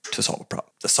with to solve a problem.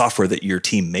 The software that your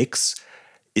team makes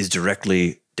is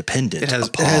directly dependent. It has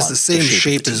the same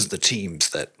shape as the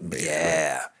teams that make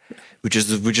it. Which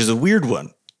is a weird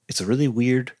one. It's a really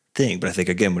weird thing. But I think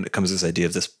again, when it comes to this idea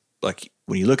of this, like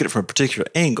when you look at it from a particular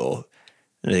angle,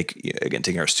 and like again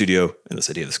taking our studio and this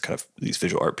idea of this kind of these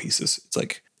visual art pieces, it's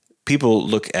like people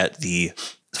look at the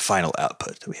final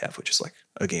output that we have, which is like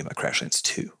a game like Crashlands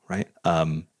 2, right?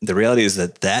 The reality is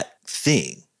that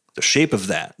thing, the shape of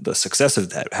that, the success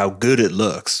of that, how good it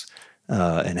looks,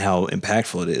 and how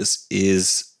impactful it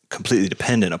is completely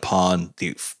dependent upon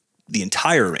the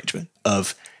entire arrangement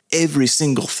of every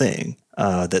single thing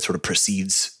that sort of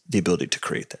precedes the ability to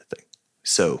create that thing.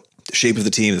 So the shape of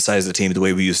the team, the size of the team, the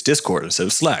way we use Discord instead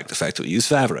of Slack, the fact that we use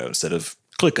Favreau instead of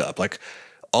ClickUp, like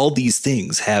all these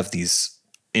things have these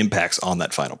impacts on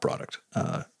that final product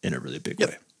in a really big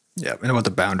way. Yeah, and what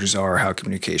the boundaries are, how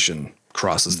communication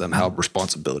crosses them, how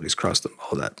responsibilities cross them,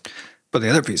 all that. But the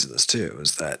other piece of this too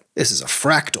is that this is a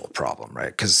fractal problem,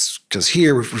 right? Because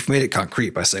here we've made it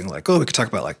concrete by saying like, oh, we could talk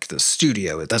about like the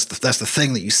studio. That's the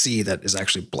thing that you see that is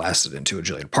actually blasted into a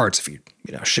jillion parts if you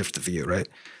shift the view, right?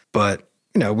 But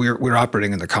we're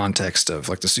operating in the context of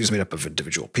like the studio's made up of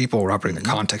individual people. We're operating in the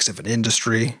context of an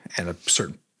industry and a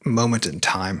certain moment in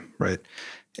time, right?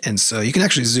 And so you can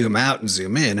actually zoom out and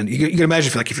zoom in, and you can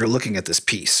imagine if you're looking at this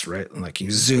piece, right? And like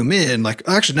you zoom in, like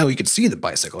actually no, you can see the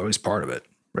bicycle, or at least part of it,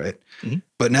 right? Mm-hmm.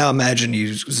 But now imagine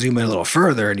you zoom in a little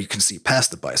further and you can see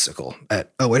past the bicycle.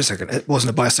 Wait a second, it wasn't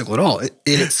a bicycle at all. It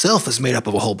itself is made up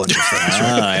of a whole bunch of things,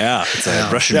 right? Yeah, it's a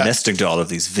Russian nesting doll of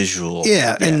these visual.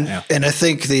 And I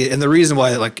think the reason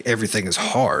why like everything is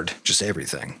hard, just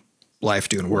everything, life,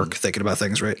 doing work, thinking about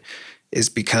things, right, is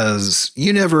because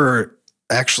you never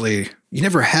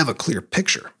have a clear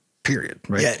picture, period,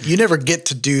 right? Yeah, you never get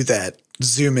to do that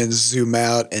zoom in, zoom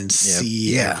out, and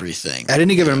see everything. At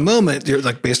any given moment, you're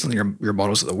like based on your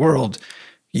models of the world,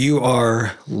 you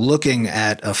are looking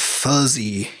at a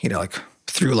fuzzy, like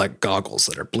through like goggles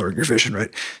that are blurring your vision, right?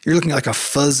 You're looking at like a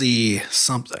fuzzy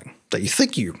something that you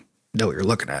think you know what you're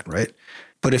looking at, right?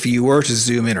 But if you were to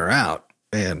zoom in or out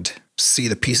and see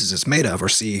the pieces it's made of or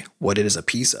see what it is a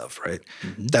piece of, right?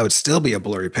 Mm-hmm. That would still be a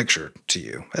blurry picture to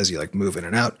you as you like move in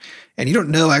and out. And you don't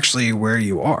know actually where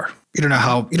you are. You don't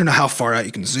know how far out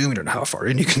you can zoom. You don't know how far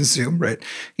in you can zoom, right?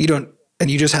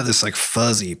 And you just have this like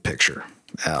fuzzy picture.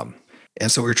 And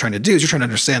so what you're trying to do is you're trying to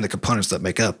understand the components that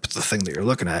make up the thing that you're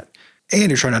looking at. And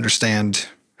you're trying to understand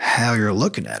how you're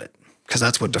looking at it, because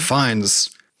that's what defines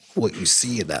what you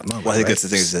see at that moment. Well, I think that's the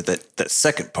thing, is that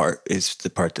second part is the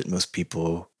part that most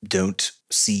people don't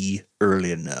see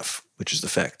early enough, which is the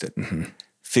fact that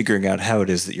figuring out how it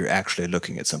is that you're actually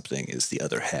looking at something is the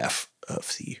other half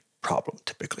of the problem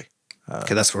typically.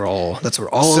 Okay, that's where all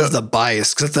of the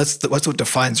bias, because that's what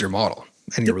defines your model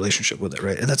and your relationship with it,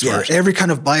 right? And that's where every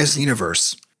kind of bias in the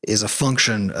universe is a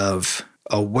function of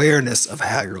awareness of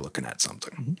how you're looking at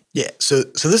something. Yeah. So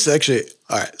this is actually,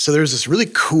 all right. So there's this really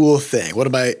cool thing. One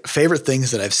of my favorite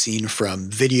things that I've seen from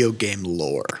video game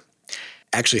lore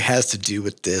actually has to do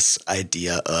with this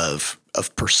idea of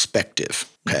perspective.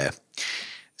 Okay.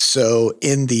 So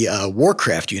in the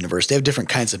Warcraft universe, they have different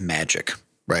kinds of magic,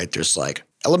 right? There's like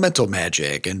elemental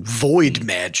magic and void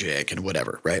magic and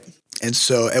whatever, right? And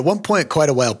so at one point, quite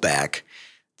a while back,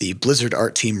 the Blizzard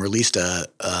art team released a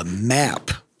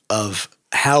map of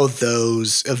how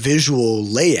a visual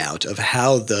layout of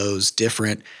how those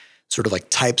different sort of like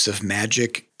types of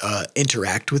magic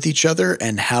interact with each other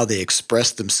and how they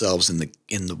express themselves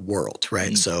in the world,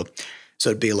 right? So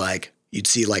it'd be like you'd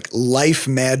see like life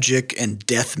magic and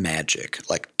death magic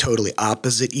like totally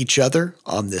opposite each other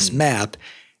on this map,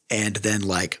 and then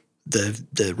like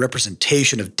the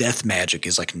representation of death magic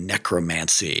is like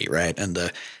necromancy, right? And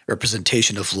the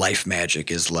representation of life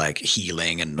magic is like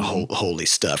healing and holy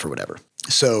stuff or whatever.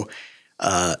 So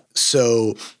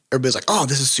everybody's like, oh,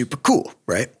 this is super cool,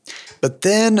 right? But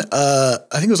then I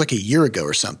think it was like a year ago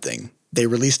or something, they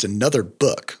released another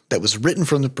book that was written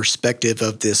from the perspective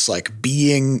of this like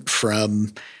being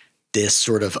from this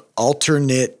sort of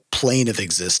alternate plane of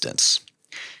existence.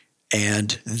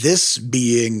 And this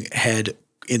being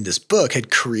in this book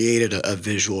had created a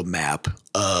visual map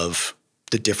of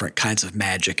the different kinds of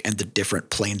magic and the different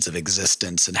planes of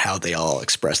existence and how they all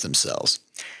express themselves.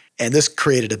 And this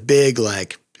created a big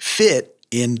like fit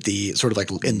in the sort of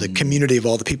like in the community of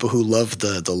all the people who love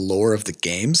the lore of the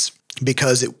games,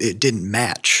 because it didn't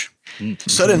match. Mm-hmm.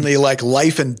 Suddenly like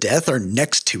life and death are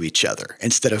next to each other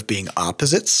instead of being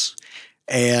opposites.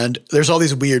 And there's all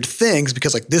these weird things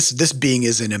because like this being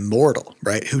is an immortal,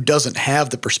 right? Who doesn't have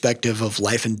the perspective of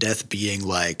life and death being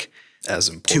like as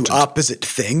important. Two opposite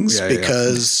things,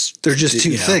 because they're just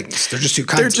two things. They're just two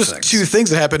kinds of things. They're just two things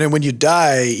that happen. And when you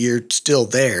die, you're still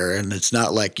there. And it's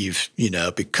not like you've,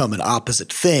 become an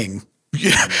opposite thing.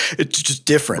 It's just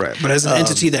different. Right. But as an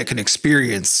entity that can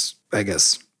experience, I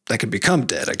guess, that can become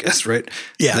dead, I guess, right?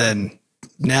 Yeah. Then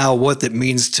now what that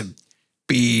means to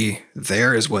be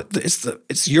there is what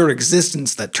it's your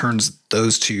existence that turns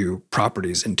those two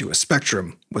properties into a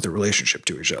spectrum with a relationship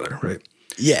to each other, right?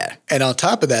 Yeah. And on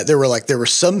top of that, there were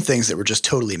some things that were just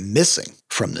totally missing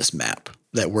from this map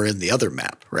that were in the other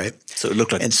map, right? So it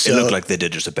looked like they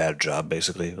did just a bad job,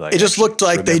 basically. Like it just looked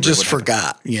like they just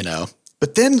forgot, you know.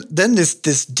 But then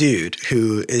this dude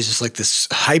who is just like this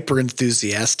hyper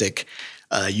enthusiastic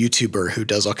YouTuber who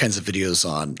does all kinds of videos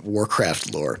on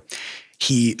Warcraft lore,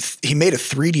 he made a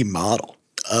 3D model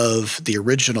of the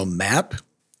original map,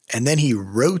 and then he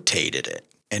rotated it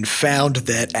and found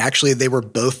that actually they were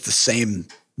both the same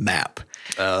map.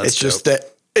 It's just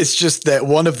that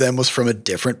one of them was from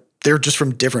they're just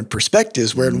from different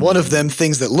perspectives, where in one of them,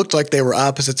 things that looked like they were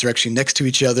opposites are actually next to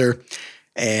each other.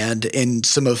 And in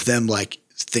some of them, like,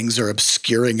 things are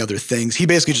obscuring other things. He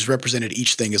basically just represented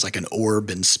each thing as like an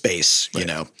orb in space, you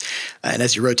know. And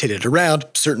as you rotate it around,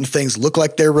 certain things look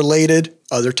like they're related.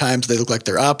 Other times they look like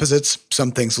they're opposites.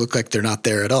 Some things look like they're not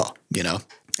there at all, you know.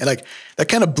 And like that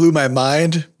kind of blew my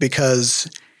mind because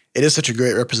it is such a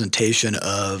great representation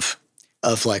of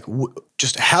like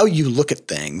just how you look at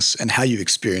things and how you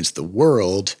experience the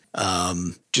world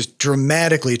just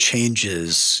dramatically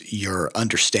changes your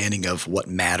understanding of what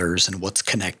matters and what's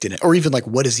connected, or even like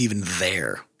what is even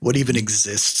there, what even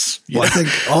exists. Well, I think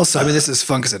also, I mean, this is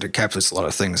fun because it encapsulates a lot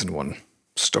of things in one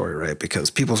story, right? Because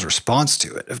people's response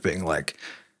to it of being like,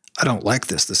 I don't like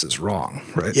this. This is wrong,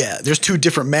 right? Yeah, there's two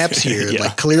different maps here. Yeah.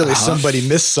 Like clearly somebody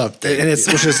missed something, and it's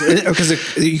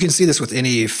because you can see this with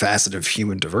any facet of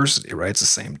human diversity, right? It's the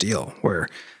same deal where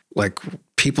like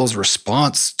people's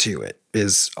response to it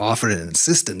is often an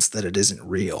insistence that it isn't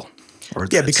real, or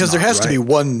yeah, because there has to be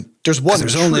one. There's one.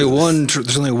 There's only one.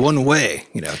 There's only one way,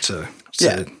 you know, to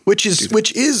which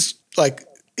is like.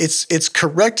 It's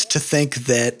correct to think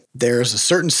that there's a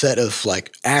certain set of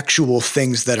like actual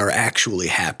things that are actually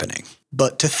happening.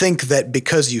 But to think that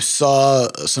because you saw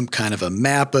some kind of a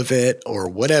map of it or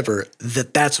whatever,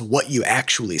 that's what you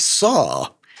actually saw,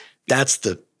 that's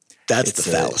the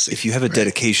fallacy. If you have a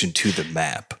dedication to the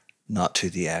map, not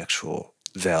to the actual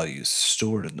values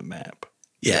stored in the map.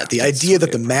 Yeah, the idea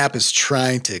that the map is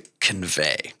trying to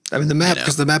convey. I mean, the map,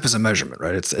 because the map is a measurement,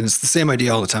 right? It's the same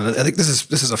idea all the time. I think this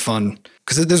is a fun,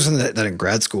 because this is something that in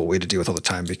grad school we had to deal with all the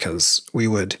time, because we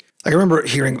would, like, I remember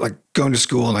hearing, like, going to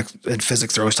school and like in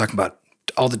physics, they're always talking about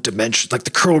all the dimensions, like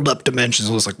the curled up dimensions,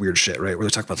 all this like weird shit, right? Where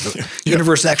they talk about the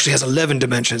universe actually has 11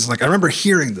 dimensions. Like, I remember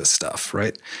hearing this stuff,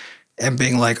 right? And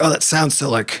being like, oh, that sounds so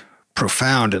like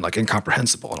profound and like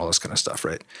incomprehensible and all this kind of stuff,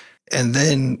 right? And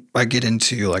then I get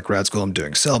into like grad school, I'm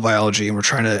doing cell biology, and we're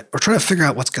trying to figure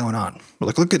out what's going on. We're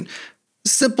like, look at the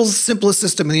simplest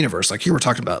system in the universe. Like here we're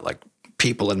talking about like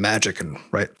people and magic and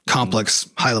right complex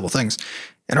high level things.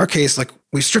 In our case, like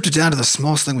we stripped it down to the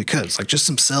smallest thing we could. It's like just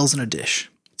some cells in a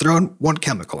dish. Throw in one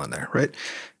chemical in there, right?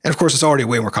 And of course, it's already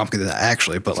way more complicated than that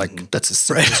actually, but like that's as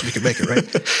simple as we can make it,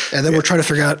 right? And then we're trying to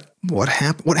figure out what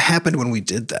happened when we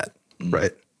did that,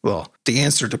 right? Well, the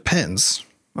answer depends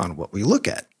on what we look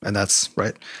at. And that's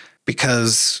right.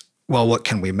 Because, well, what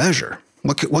can we measure?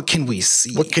 What can we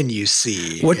see? What can you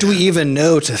see? What do we even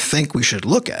know to think we should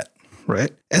look at?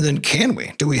 Right. And then can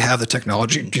we? Do we have the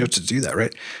technology to do that?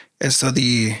 Right. And so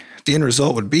the end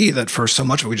result would be that for so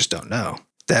much of it we just don't know,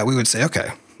 that we would say,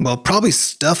 okay, well, probably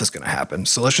stuff is going to happen.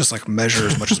 So let's just like measure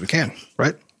as much as we can.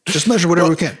 Right. Just measure whatever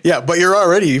we can. Yeah, but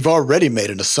you've already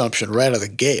made an assumption right out of the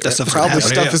gate. That probably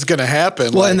stuff is going to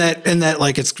happen. Well, like, and that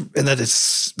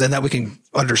we can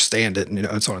understand it,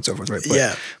 and so on and so forth,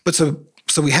 right? But so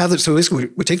we have that. So basically,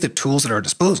 we take the tools at our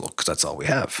disposal because that's all we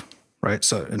have, right?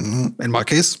 So in my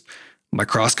case,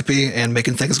 microscopy and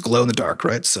making things glow in the dark,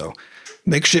 right? So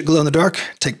make shit glow in the dark,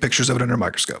 take pictures of it under a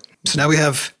microscope. So now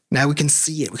we can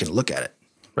see it, we can look at it,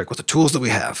 right? With the tools that we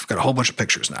have, we've got a whole bunch of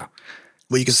pictures now.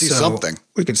 Well, you can see something.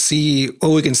 We can see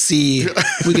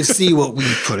what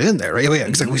we put in there, right? Yeah,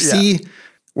 exactly. We see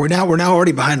we're now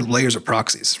already behind layers of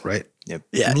proxies, right? Yep.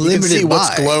 Yeah. You can see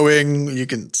what's glowing. You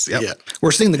can see. Yep. Yeah.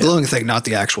 We're seeing the glowing thing, not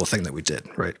the actual thing that we did,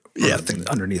 right? Or the thing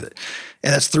underneath it,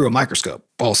 and that's through a microscope,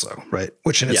 also, right?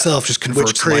 Which in itself just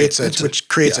converts which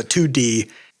creates a 2D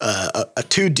a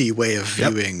 2D way of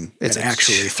viewing an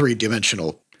actually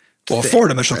 3-dimensional. Well,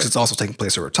 4-dimensional because it's also taking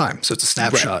place over time. So it's a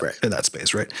snapshot in that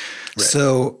space, right?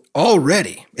 So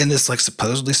already in this like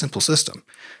supposedly simple system,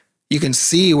 you can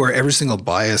see where every single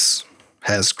bias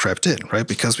has crept in, right?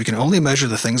 Because we can only measure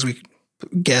the things we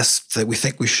guess that we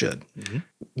think we should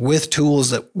with tools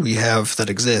that we have that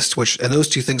exist, and those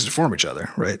two things inform each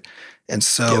other, right? And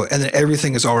so, and then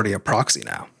everything is already a proxy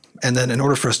now. And then in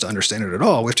order for us to understand it at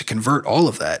all, we have to convert all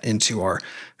of that into our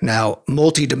now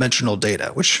multi-dimensional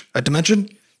data, which a dimension,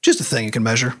 just a thing you can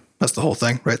measure. That's the whole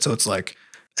thing, right? So it's like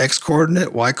X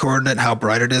coordinate, Y coordinate, how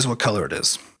bright it is, what color it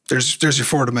is. There's your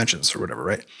 4 dimensions or whatever,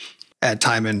 right? Add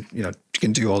time in, you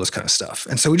can do all this kind of stuff.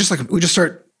 And so we just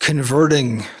start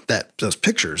converting those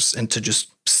pictures into just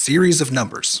series of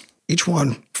numbers, each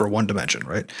one for one dimension,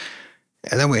 right?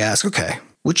 And then we ask, okay,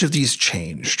 which of these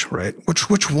changed, right?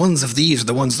 Which ones of these are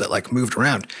the ones that like moved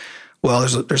around? Well,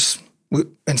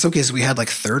 in some cases we had like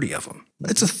 30 of them.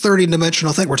 It's a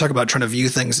 30-dimensional thing. We're talking about trying to view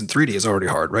things in 3D is already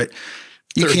hard, right?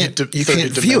 You can't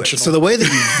view it. So the way that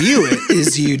you view it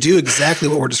is you do exactly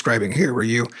what we're describing here, where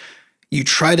you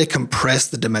try to compress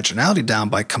the dimensionality down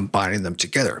by combining them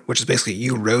together, which is basically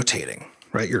you rotating,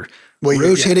 right? You're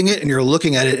rotating it and you're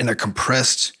looking at it in a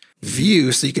compressed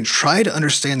view so you can try to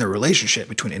understand the relationship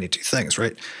between any two things,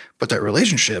 right? But that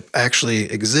relationship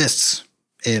actually exists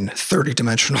in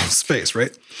 30-dimensional space,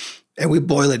 right? And we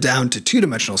boil it down to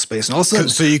 2-dimensional space, and all of a sudden,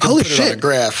 so you can holy put it shit, on a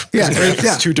graph. Yeah,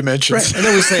 It's 2 dimensions. Right. And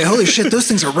then we say, holy shit, those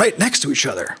things are right next to each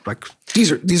other. Like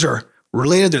these are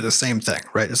related. They're the same thing,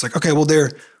 right? It's like, okay, well,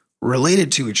 they're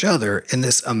related to each other in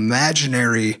this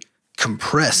imaginary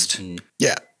compressed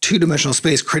 2-dimensional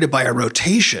space created by a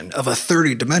rotation of a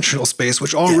 30-dimensional space,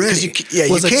 which already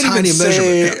was a tiny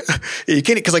measurement. You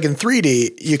can't, because like in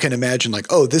 3D, you can imagine like,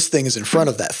 oh, this thing is in front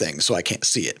of that thing, so I can't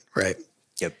see it, right?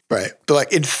 Yep. Right. But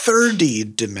like in 30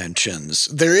 dimensions,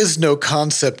 there is no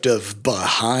concept of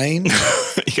behind. You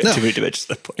got too many dimensions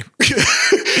at that point.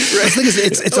 Right. The thing is,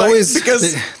 it's like, always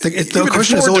because the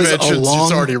question is always along.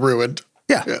 It's already ruined.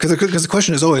 Yeah, because the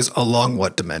question is always along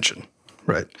what dimension,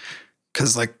 right?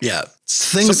 Because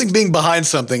something being behind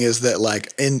something is that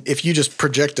like, if you just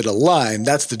projected a line,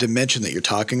 that's the dimension that you're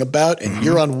talking about, and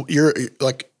you're on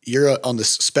this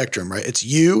spectrum, right? It's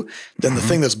you, then the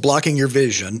thing that's blocking your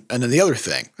vision, and then the other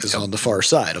thing is on the far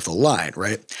side of the line,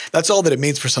 right? That's all that it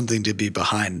means for something to be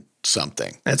behind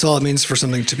something. That's all it means for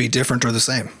something to be different or the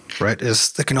same, right?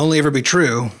 Is that can only ever be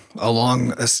true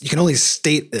you can only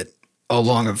state it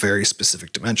along a very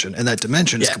specific dimension, and that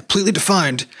dimension is completely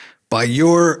defined by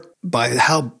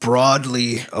how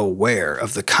broadly aware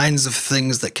of the kinds of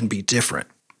things that can be different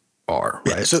are,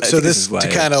 right? Yeah, so this to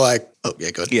kind of like, oh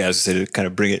yeah, go ahead. Yeah, I was going to say to kind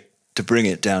of bring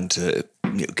it down to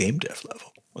game dev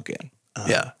level again.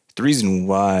 The reason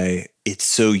why it's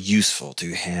so useful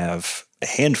to have a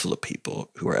handful of people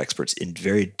who are experts in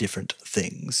very different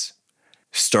things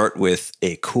start with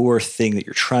a core thing that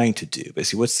you're trying to do.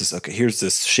 Basically, what's this? Okay, here's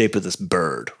this shape of this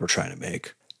bird we're trying to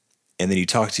make. And then you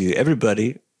talk to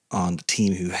everybody on the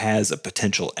team who has a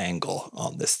potential angle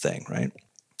on this thing, right?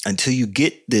 Until you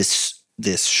get this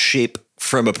shape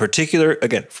from a particular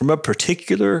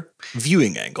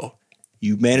viewing angle,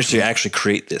 you manage to actually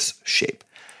create this shape.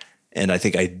 And I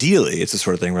think ideally it's the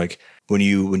sort of thing where like when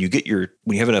you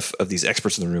have enough of these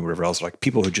experts in the room, whatever else, like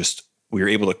people who we are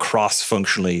able to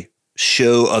cross-functionally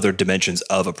show other dimensions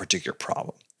of a particular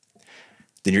problem,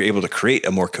 then you're able to create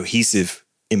a more cohesive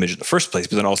image in the first place,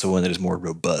 but then also one that is more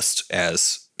robust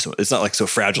so it's not like so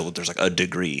fragile that there's like a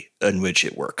degree in which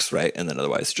it works, right? And then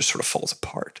otherwise it just sort of falls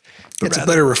apart. It's a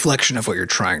better reflection of what you're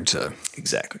trying to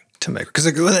make. Because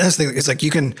that's the thing, it's like you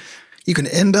can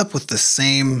end up with the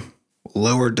same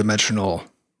lower dimensional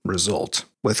result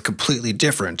with completely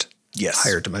different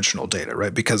higher dimensional data,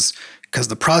 right? Because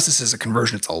the process is a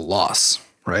conversion, it's a loss,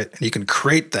 right? And you can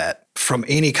create that from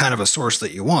any kind of a source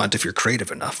that you want if you're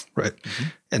creative enough, right? Mm-hmm.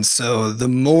 And so the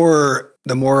more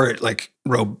like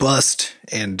robust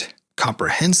and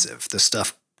comprehensive the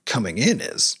stuff coming in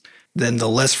is, then the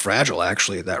less fragile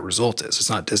actually that result is. It's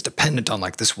not as dependent on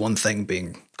like this one thing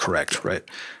being correct, right?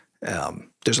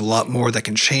 There's a lot more that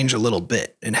can change a little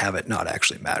bit and have it not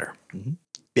actually matter. Mm-hmm.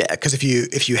 Yeah, because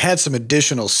if you had some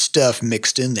additional stuff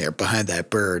mixed in there behind that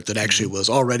bird that actually was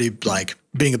already like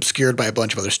being obscured by a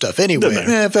bunch of other stuff anyway,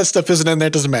 if that stuff isn't in there,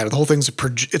 it doesn't matter. The whole thing's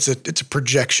it's a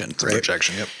projection, right?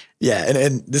 Projection, yep. Yeah,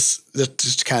 and this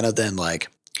just kind of then like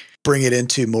bring it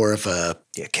into more of a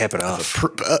cap it off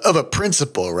of a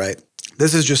principle, right?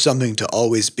 This is just something to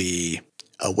always be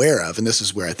aware of, and this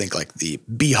is where I think like the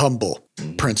be humble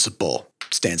principle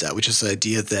stands out, which is the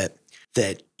idea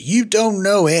that you don't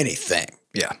know anything.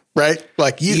 Yeah. Right?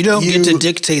 Like you don't get to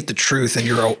dictate the truth, and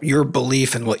your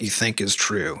belief in what you think is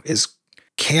true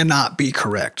cannot be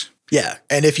correct. Yeah.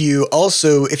 And if you what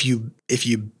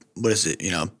is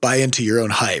it, buy into your own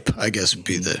hype, I guess would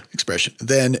be the expression,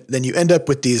 then you end up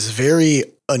with these very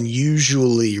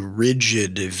unusually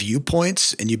rigid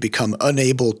viewpoints, and you become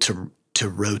unable to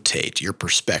rotate your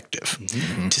perspective,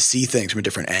 to see things from a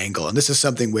different angle. And this is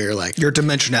something where like your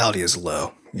dimensionality is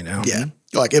low, Yeah.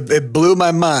 Like it blew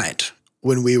my mind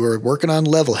when we were working on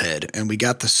Levelhead and we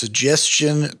got the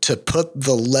suggestion to put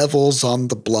the levels on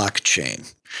the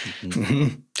blockchain.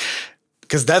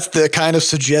 Because that's the kind of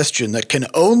suggestion that can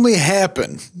only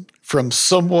happen from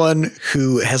someone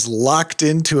who has locked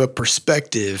into a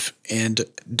perspective and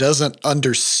doesn't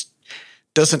understand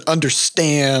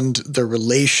the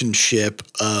relationship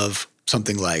of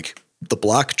something like the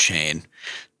blockchain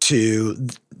to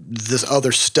this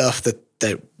other stuff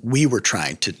that we were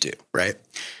trying to do, right?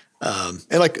 And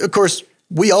like, of course,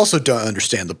 we also don't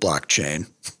understand the blockchain.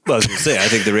 Well, I was going to say, I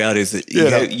think the reality is that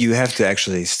you have to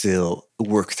actually still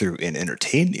work through and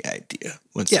entertain the idea.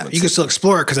 You can still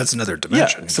explore it because that's another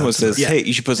dimension. Yeah, someone says, hey,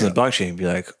 you should put this on the blockchain, and be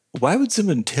like, why would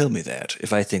someone tell me that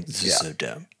if I think this is so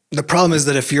dumb? The problem is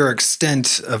that if your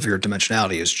extent of your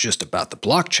dimensionality is just about the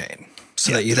blockchain,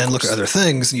 so that you then look at other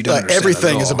things and you don't understand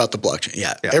everything is about the blockchain.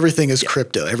 Yeah. Everything is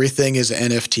crypto. Everything is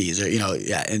NFTs.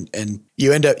 And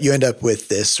you end up with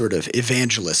this sort of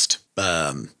evangelist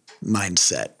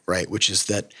mindset, right? Which is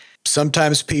that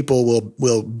sometimes people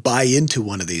will buy into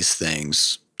one of these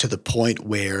things to the point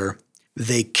where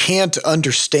they can't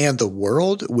understand the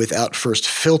world without first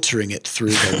filtering it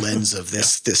through the lens of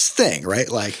this thing, right?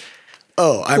 Like,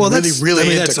 oh, I'm really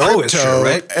into that's crypto, always true,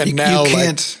 right? And you now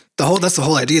can't. That's the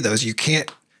whole idea, though. Is you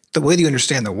can't. The way that you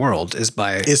understand the world is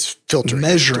by filtering,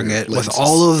 measuring it with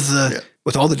all of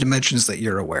with all the dimensions that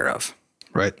you're aware of,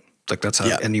 right? Like that's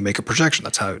how, and you make a projection.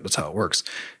 That's how it works.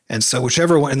 And so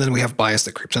whichever one, and then we have bias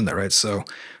that creeps in there, right? So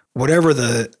whatever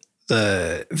the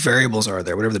variables are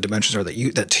there, whatever the dimensions are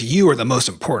that to you are the most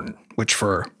important, which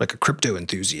for like a crypto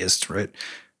enthusiast, right,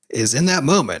 is in that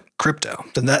moment crypto.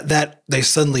 Then that they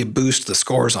suddenly boost the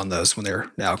scores on those when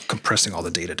they're now compressing all the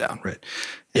data down, right?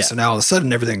 And so now all of a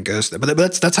sudden everything goes there. But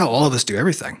that's how all of us do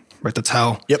everything, right? That's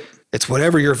how it's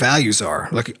whatever your values are.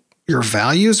 Like your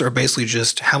values are basically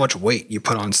just how much weight you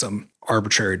put on some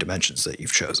arbitrary dimensions that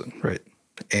you've chosen, right?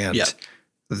 And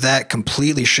that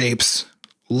completely shapes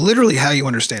literally how you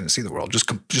understand and see the world.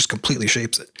 Just completely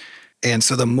shapes it. And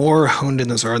so the more honed in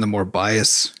those are, and the more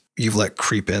bias you've let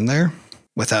creep in there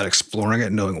without exploring it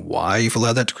and knowing why you've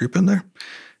allowed that to creep in there,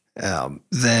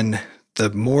 then the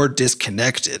more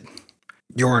disconnected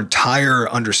your entire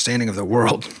understanding of the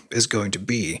world is going to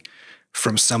be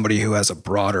from somebody who has a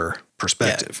broader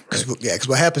perspective. Because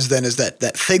what happens then is that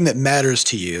thing that matters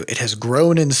to you, it has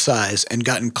grown in size and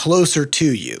gotten closer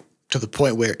to you to the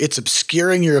point where it's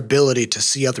obscuring your ability to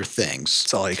see other things.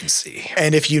 That's all you can see.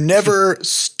 And if you never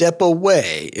step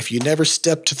away, if you never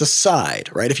step to the side,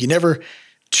 right? If you never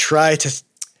try to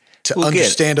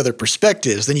understand other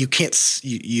perspectives, then you can't.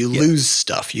 You lose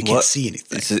stuff. You can't see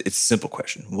anything. It's a simple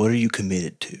question. What are you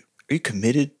committed to? Are you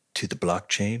committed to the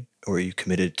blockchain, or are you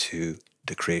committed to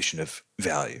the creation of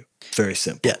value? Very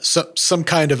simple. Yeah. Some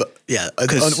kind of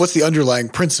what's the underlying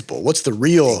principle? What's the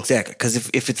real exactly? Because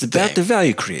if it's about the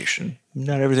value creation,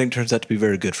 not everything turns out to be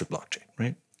very good for blockchain,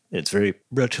 right? It's very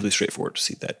relatively straightforward to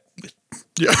see that.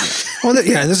 Well,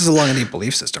 this is along the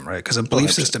belief system, right? Because a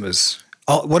belief system is.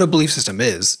 What a belief system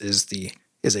is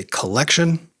a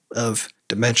collection of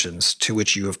dimensions to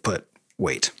which you have put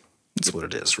weight. That's what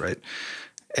it is, right?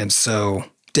 And so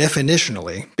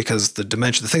definitionally, because the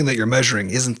thing that you're measuring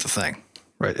isn't the thing,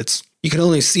 right? You can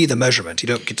only see the measurement. You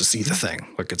don't get to see the thing.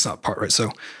 Like it's not part, right?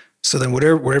 So then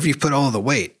wherever you put all of the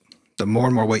weight, the more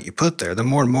and more weight you put there, the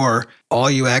more and more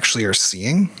all you actually are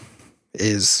seeing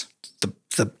is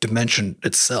the dimension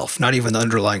itself, not even the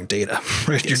underlying data,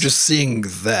 right? Yes. You're just seeing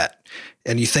that.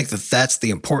 And you think that that's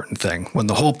the important thing when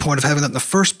the whole point of having that in the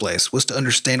first place was to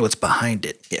understand what's behind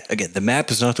it. Yeah. Again, the map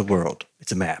is not the world.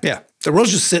 It's a map. Yeah. The world's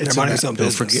just sitting there minding its own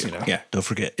business. Don't forget. Yeah. Don't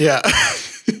forget. Yeah.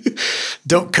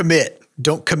 Don't commit.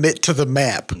 Don't commit to the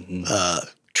map. Mm-hmm.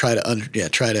 Try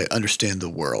to understand the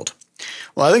world.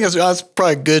 Well, I think that's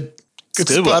probably a good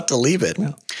spot to leave it.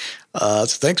 Yeah.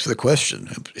 So thanks for the question.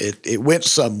 It went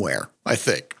somewhere, I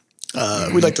think.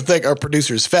 We'd like to thank our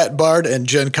producers, Fat Bard and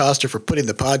Jen Coster, for putting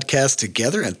the podcast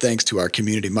together, and thanks to our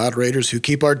community moderators who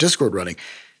keep our Discord running.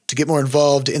 To get more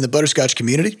involved in the Butterscotch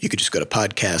community, you could just go to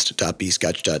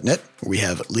podcast.bscotch.net, where we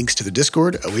have links to the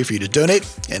Discord, a way for you to donate,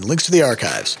 and links to the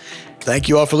archives. Thank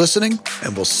you all for listening,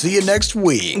 and we'll see you next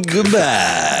week.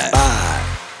 Goodbye. Bye.